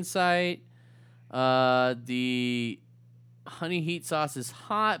the inside. The honey heat sauce is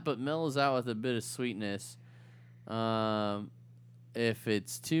hot but mellows out with a bit of sweetness. If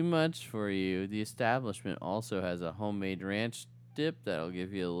it's too much for you, the establishment also has a homemade ranch dip that'll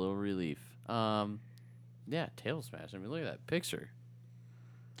give you a little relief. Yeah, table smash. I mean, look at that picture.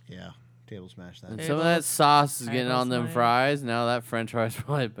 Yeah, table smash that. And some of that sauce is getting on them fries. Now that french fry is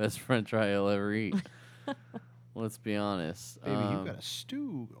probably the best french fry you'll ever eat. Let's be honest. Baby, you got a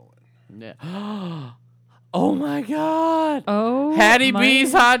stew going. Yeah. Oh my God. Oh, Hattie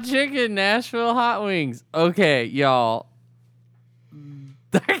B's Hot Chicken, Nashville Hot Wings. Okay, y'all.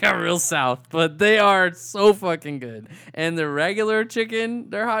 That got real south, but they are so fucking good. And the regular chicken,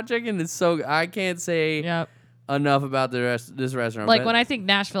 their hot chicken is so good. I can't say enough about this restaurant. Like when I think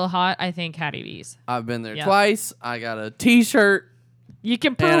Nashville hot, I think Hattie B's. I've been there twice. I got a T-shirt. You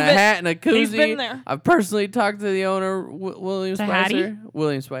can prove and it. a hat and a koozie. He's been there. I've personally talked to the owner, William Spicer. Hattie?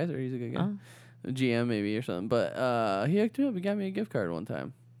 William Spicer, he's a good guy. GM maybe or something. But he hooked me up. He got me a gift card one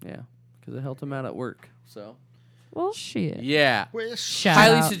time. Yeah, because I helped him out at work. So. Well, shit. Yeah.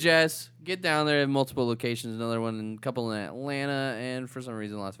 Highly suggest get down there at multiple locations. Another one, a couple in Atlanta, and for some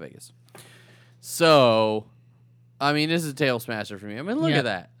reason Las Vegas. So, I mean, this is a tail smasher for me. I mean, look at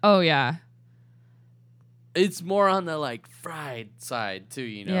that. Oh yeah. It's more on the like fried side too.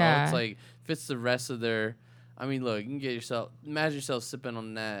 You know, Yeah. it's like fits the rest of their. I mean, look, you can get imagine yourself sipping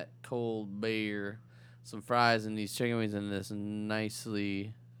on that cold beer, some fries, and these chicken wings, and this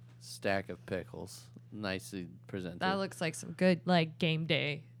nicely stack of pickles. Nicely presented. That looks like some good like game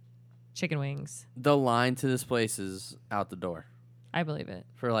day chicken wings. The line to this place is out the door. I believe it.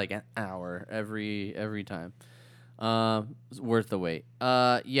 For like an hour every time. It's worth the wait.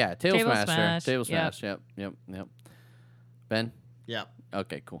 Yeah, table smasher. Table smash. Yep. Ben? Yeah.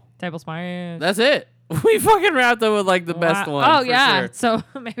 Okay, cool. Table smash. That's it. We fucking wrapped up with like the best one. Oh yeah. Sure. So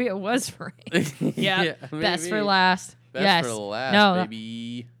maybe it was free. Yeah. Best for last. Best for last,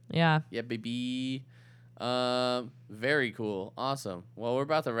 baby. Yeah. Yeah, baby. Very cool. Awesome. Well, we're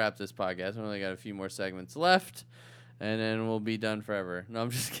about to wrap this podcast. We only got a few more segments left, and then we'll be done forever. No, I'm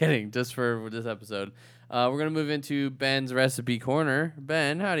just kidding. Just for this episode. We're going to move into Ben's recipe corner.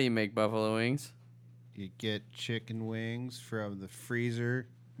 Ben, how do you make buffalo wings? You get chicken wings from the freezer.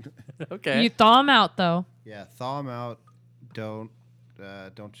 Okay. You thaw them out, though. Yeah, thaw them out. Don't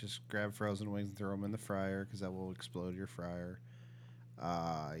just grab frozen wings and throw them in the fryer because that will explode your fryer.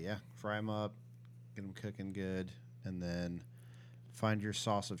 Yeah, fry them up. Get them cooking good, and then find your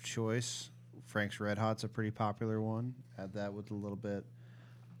sauce of choice. Frank's Red Hot's a pretty popular one. Add that with a little bit.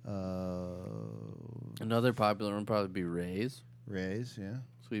 Another popular one would probably be Ray's. Ray's, yeah.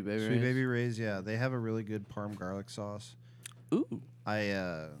 Sweet Baby Baby Ray's, yeah. They have a really good Parm garlic sauce. Ooh.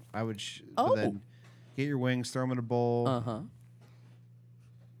 I would then get your wings, throw them in a bowl. Uh-huh.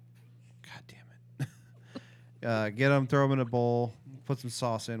 God damn it. Get them, throw them in a bowl, put some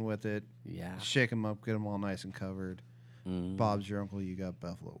sauce in with it. Yeah. Shake them up, get them all nice and covered. Bob's your uncle, you got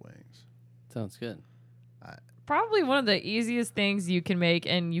buffalo wings. Sounds good. probably one of the easiest things you can make,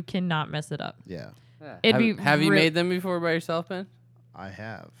 and you cannot mess it up. Yeah, Have you made them before by yourself, Ben? I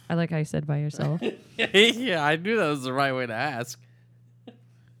have. I like how you said by yourself. Yeah, I knew that was the right way to ask.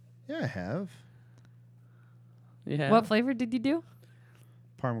 Yeah, I have. Yeah. What flavor did you do?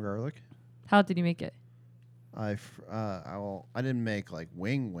 Parm garlic. How did you make it? I didn't make like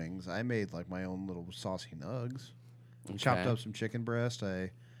wings. I made like my own little saucy nugs. Okay. Chopped up some chicken breast.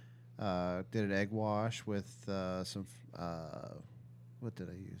 I did an egg wash with some. What did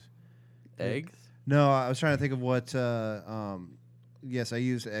I use? Eggs? No, I was trying to think of what. Yes, I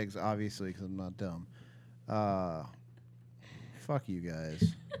used eggs, obviously, because I'm not dumb. Fuck you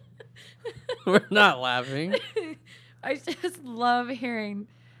guys. We're not laughing. I just love hearing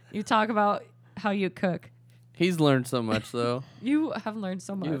you talk about how you cook. He's learned so much, though. You have learned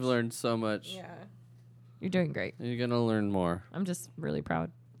so much. You've learned so much. Yeah. You're doing great. You're going to learn more. I'm just really proud.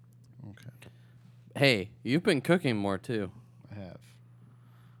 Okay. Hey, you've been cooking more, too. I have.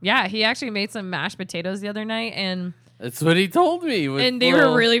 Yeah, he actually made some mashed potatoes the other night, and That's what he told me. and they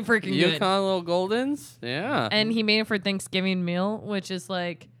were really freaking Yukon good. little Goldens? Yeah. And he made it for Thanksgiving meal, which is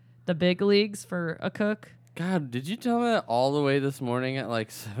like the big leagues for a cook. God, did you tell me that all the way this morning at like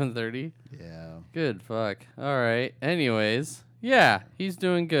 7:30? Yeah. Good fuck. All right. Anyways, yeah, he's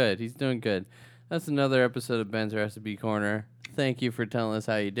doing good. He's doing good. That's another episode of Ben's Recipe Corner. Thank you for telling us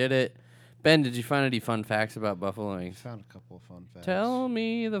how you did it. Ben, did you find any fun facts about buffalo I wings? found a couple of fun facts. Tell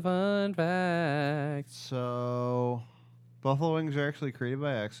me the fun facts. So, buffalo wings are actually created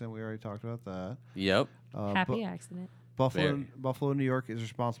by accident. We already talked about that. Yep. Happy accident. Buffalo, New York is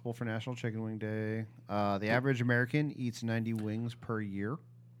responsible for National Chicken Wing Day. The average American eats 90 wings per year.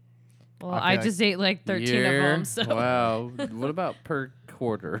 Well, Okay, I just ate like 13 of them. So. Wow. What about per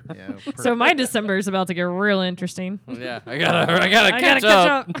quarter? Yeah. So my December is about to get real interesting. Yeah, I gotta catch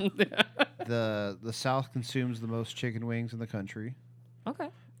up. The South consumes the most chicken wings in the country. Okay.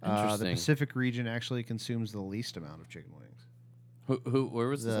 The Interesting. Pacific region actually consumes the least amount of chicken wings. Where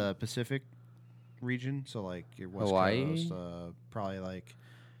was The Pacific region, so like your West Hawaii? Coast, probably like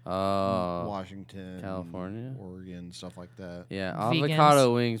Oh, Washington, California? Oregon, stuff like that. yeah. Vegans.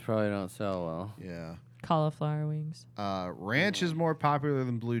 Avocado wings probably don't sell well. Yeah. Cauliflower wings. Ranch is more popular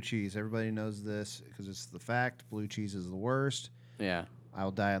than blue cheese. Everybody knows this because it's the fact. Blue cheese is the worst. Yeah.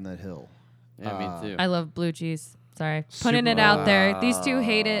 I'll die on that hill. Yeah, me too. I love blue cheese. Sorry. Putting it out there. These two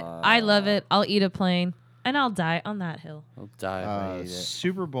hate it. I love it. I'll eat a plain. And I'll die on that hill. I'll die if I eat it.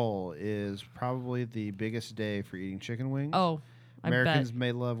 Super Bowl is probably the biggest day for eating chicken wings. Oh, Americans I bet.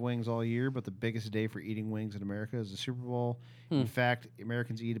 may love wings all year, but the biggest day for eating wings in America is the Super Bowl. In fact,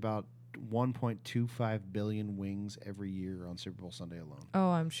 Americans eat about 1.25 billion wings every year on Super Bowl Sunday alone. Oh,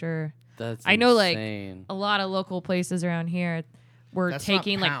 I'm sure. That's I know, like, insane. a lot of local places around here were That's not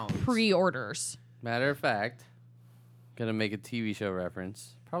taking like pounds. pre-orders. Matter of fact, gonna make a TV show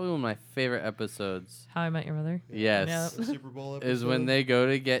reference. Probably one of my favorite episodes. How I Met Your Mother. Yes. Yep. The Super Bowl episode Is when they go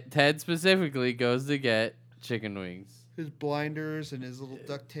to get Ted specifically goes to get chicken wings. his blinders and his little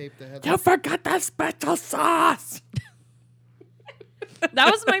duct tape that had You forgot the special sauce.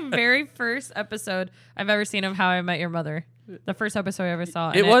 That was my very first episode I've ever seen of How I Met Your Mother. The first episode I ever saw.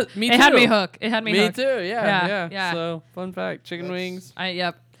 It and was me It had too. me hooked. It had me Me hooked. too. Yeah. Yeah. So fun fact: chicken wings.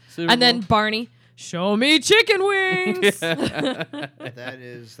 Yep. Super And then Bowl. Barney, show me chicken wings.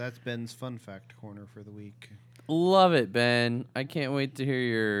 That's Ben's fun fact corner for the week. Love it, Ben. I can't wait to hear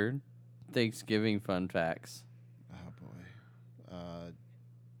your Thanksgiving fun facts. Oh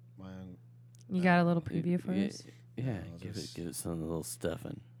boy. You got a little preview for Yeah, us? yeah, No, give this- it some little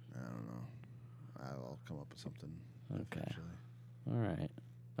stuffing. I don't know. I'll come up with something. Okay. eventually. All right.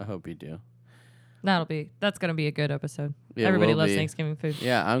 I hope you do. That's gonna be a good episode. It Everybody will loves be. Thanksgiving food.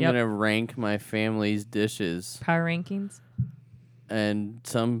 Yeah, I'm Yep. gonna rank my family's dishes, Power rankings. and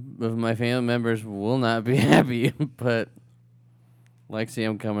some of my family members will not be happy. But Lexi,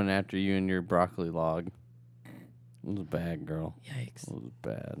 I'm coming after you and your broccoli log. It was bad, girl. Yikes. It was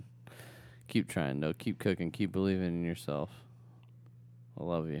bad. Keep trying, though. Keep cooking. Keep believing in yourself. I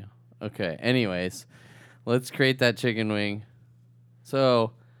love you. Okay. Anyways, let's create that chicken wing.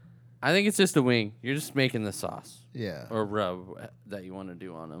 So, I think it's just a wing. You're just making the sauce Yeah. or rub that you want to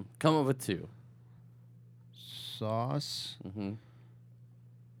do on them. Come up with two. Sauce. Mm-hmm.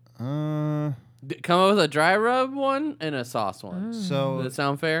 Mm-hmm. Come up with a dry rub one and a sauce one. Does So that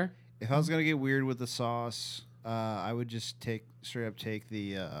sound fair? if I was gonna get weird with the sauce, I would just straight up take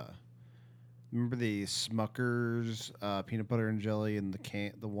the. Remember the Smucker's peanut butter and jelly in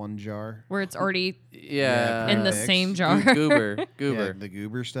the one jar? Where it's already Yeah. in the mix. same jar. Goober. Yeah, Goober. the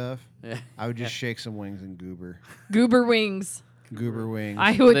goober stuff. Yeah. I would just shake some wings in goober. Goober wings. Goober wings.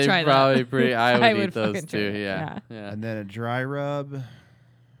 I would They're try probably that. pretty. I would I eat would those fucking too. try it, Yeah. Yeah. And then a dry rub.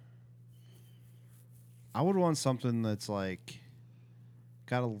 I would want something that's like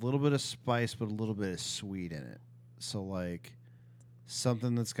got a little bit of spice but a little bit of sweet in it. So like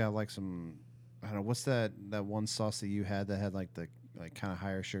something that's got like some, I don't know, what's that one sauce that you had that had like the like kind of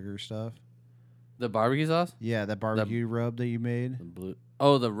higher sugar stuff? The barbecue sauce. Yeah, that barbecue rub that you made. The blue.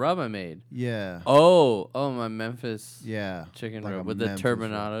 Oh, the rub I made. Yeah. Oh, my Memphis. Yeah. Chicken Like rub a with the Memphis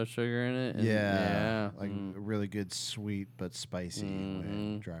turbinado sugar in it. And Yeah. Like really good sweet but spicy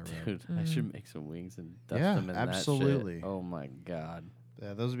dry rub. Dude, I should make some wings and dust Yeah, them in absolutely. that shit. Oh my god.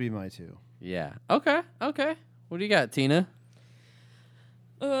 Yeah, those would be my two. Yeah. Okay. What do you got, Tina?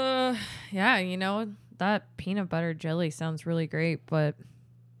 Yeah, you know, that peanut butter jelly sounds really great, but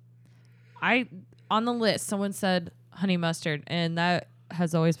on the list, someone said honey mustard, and that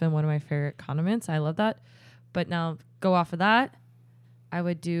has always been one of my favorite condiments. I love that. But now go off of that, I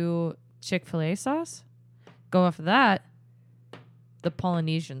would do Chick-fil-A sauce. Go off of that, the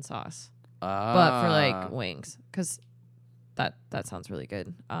Polynesian sauce. But for like wings, because that sounds really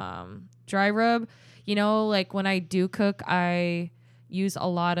good. Dry rub, you know, like when I do cook, I use a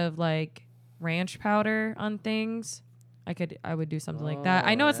lot of like ranch powder on things. I would do something like that.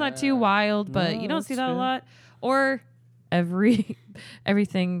 I know it's not too wild, but you don't see that a lot. Or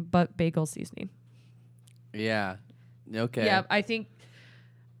everything but bagel seasoning. Yeah. Okay. Yeah, I think,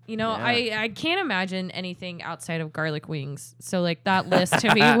 you know, I can't imagine anything outside of garlic wings. So like that list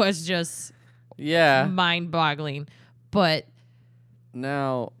to me was just mind-boggling. But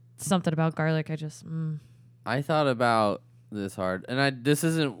now something about garlic, I thought about this hard, and this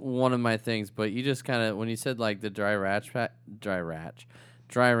isn't one of my things, but you just kind of, when you said like the dry ranch packets,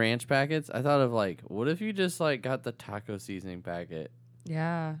 I thought of like, what if you just like got the taco seasoning packet,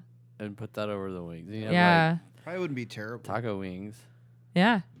 yeah, and put that over the wings? You know, yeah, like probably wouldn't be terrible. taco wings,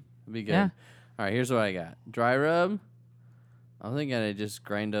 yeah, would be good. Yeah. All right, here's what I got: dry rub. I'm thinking I just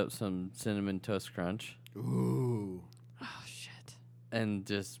grind up some cinnamon toast crunch. Ooh. Oh shit. And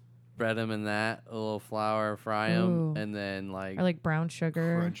just spread them in that, a little flour, fry them, and then or like brown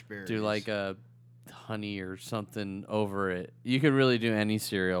sugar. Crunch berries. do like a honey or something over it. You could really do any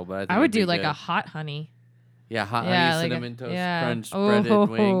cereal, but I think I would it'd be do like good. a hot honey. Yeah, hot Yeah, honey, like cinnamon toast yeah. crunch, breaded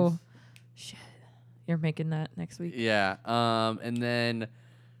wings. Shit. You're making that next week. Yeah, and then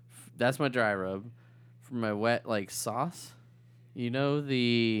that's my dry rub. For my wet like sauce, you know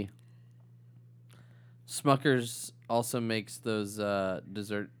the Smucker's also makes those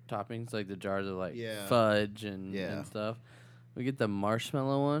dessert toppings, like the jars of like fudge and stuff. We get the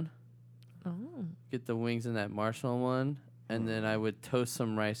marshmallow one. Oh. Get the wings in that marshmallow one, and then I would toast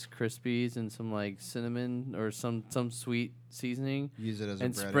some Rice Krispies and some like cinnamon or some sweet seasoning. Use it as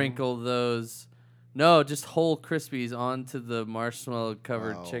and a breading? sprinkle those. No, just whole Krispies onto the marshmallow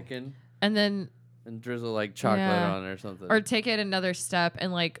covered chicken, And then drizzle like chocolate on it or something. or take it another step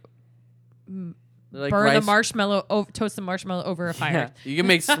and like Like burn the marshmallow, toast the marshmallow over a fire. Yeah. You can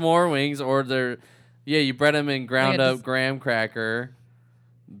make s'more wings, or you bread them in ground up graham cracker,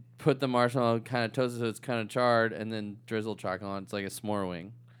 put the marshmallow kind of toasted so it's kind of charred, and then drizzle chocolate on. It's like a s'more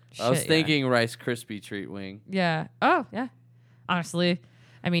wing. I was thinking Rice Krispie treat wing. Yeah. Oh, yeah. Honestly,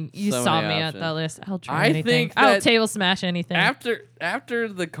 I mean, you So saw many me options. at that list. I'll try I anything. think I'll that table smash anything. After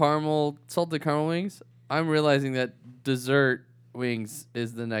the salted caramel wings, I'm realizing that dessert wings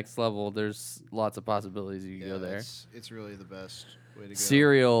is the next level. There's lots of possibilities you can go there. It's really the best way to go.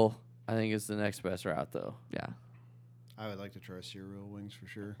 Cereal, I think, is the next best route, though. Yeah. I would like to try cereal wings for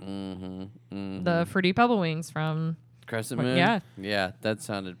sure. The Fruity Pebble wings from Crescent Moon. Yeah. Yeah, that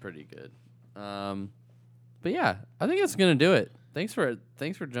sounded pretty good. But yeah, I think that's gonna do it. Thanks for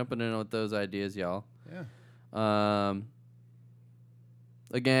jumping in with those ideas, y'all. Yeah.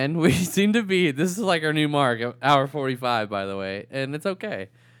 Again, we seem to be. This is like our new mark, hour 45, by the way, and it's okay.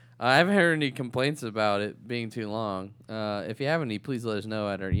 I haven't heard any complaints about it being too long. If you have any, please let us know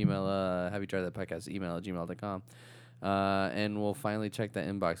at our email, have you tried that podcast email at gmail.com. And we'll finally check that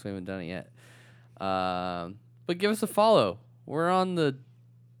inbox. We haven't done it yet. But give us a follow. We're on the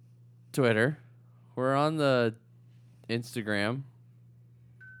Twitter. We're on the Instagram.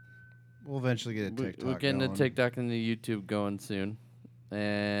 We'll eventually get a TikTok. We're getting going. the TikTok and the YouTube going soon.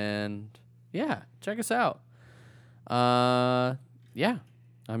 And yeah, check us out. Yeah,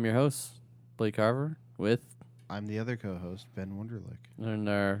 I'm your host, Blake Carver, with I'm the other co-host, Ben Wunderlich. and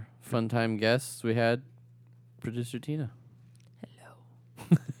our fun time guests we had, producer Tina.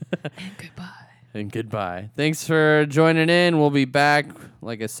 Hello. And goodbye. And goodbye. Thanks for joining in. We'll be back.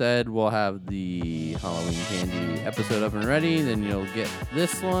 Like I said, we'll have the Halloween Candy episode up and ready. Then you'll get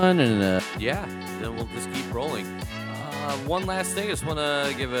this one, and then we'll just keep rolling. One last thing, I just want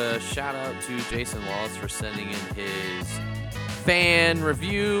to give a shout out to Jason Wallace for sending in his fan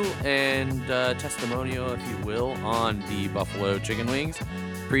review and testimonial, if you will, on the Buffalo Chicken Wings.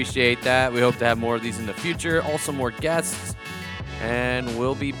 Appreciate that. We hope to have more of these in the future. Also more guests. And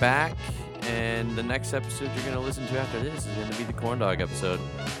we'll be back. And the next episode you're going to listen to after this is going to be the corn dog episode.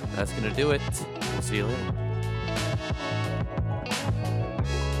 That's going to do it. We'll see you later.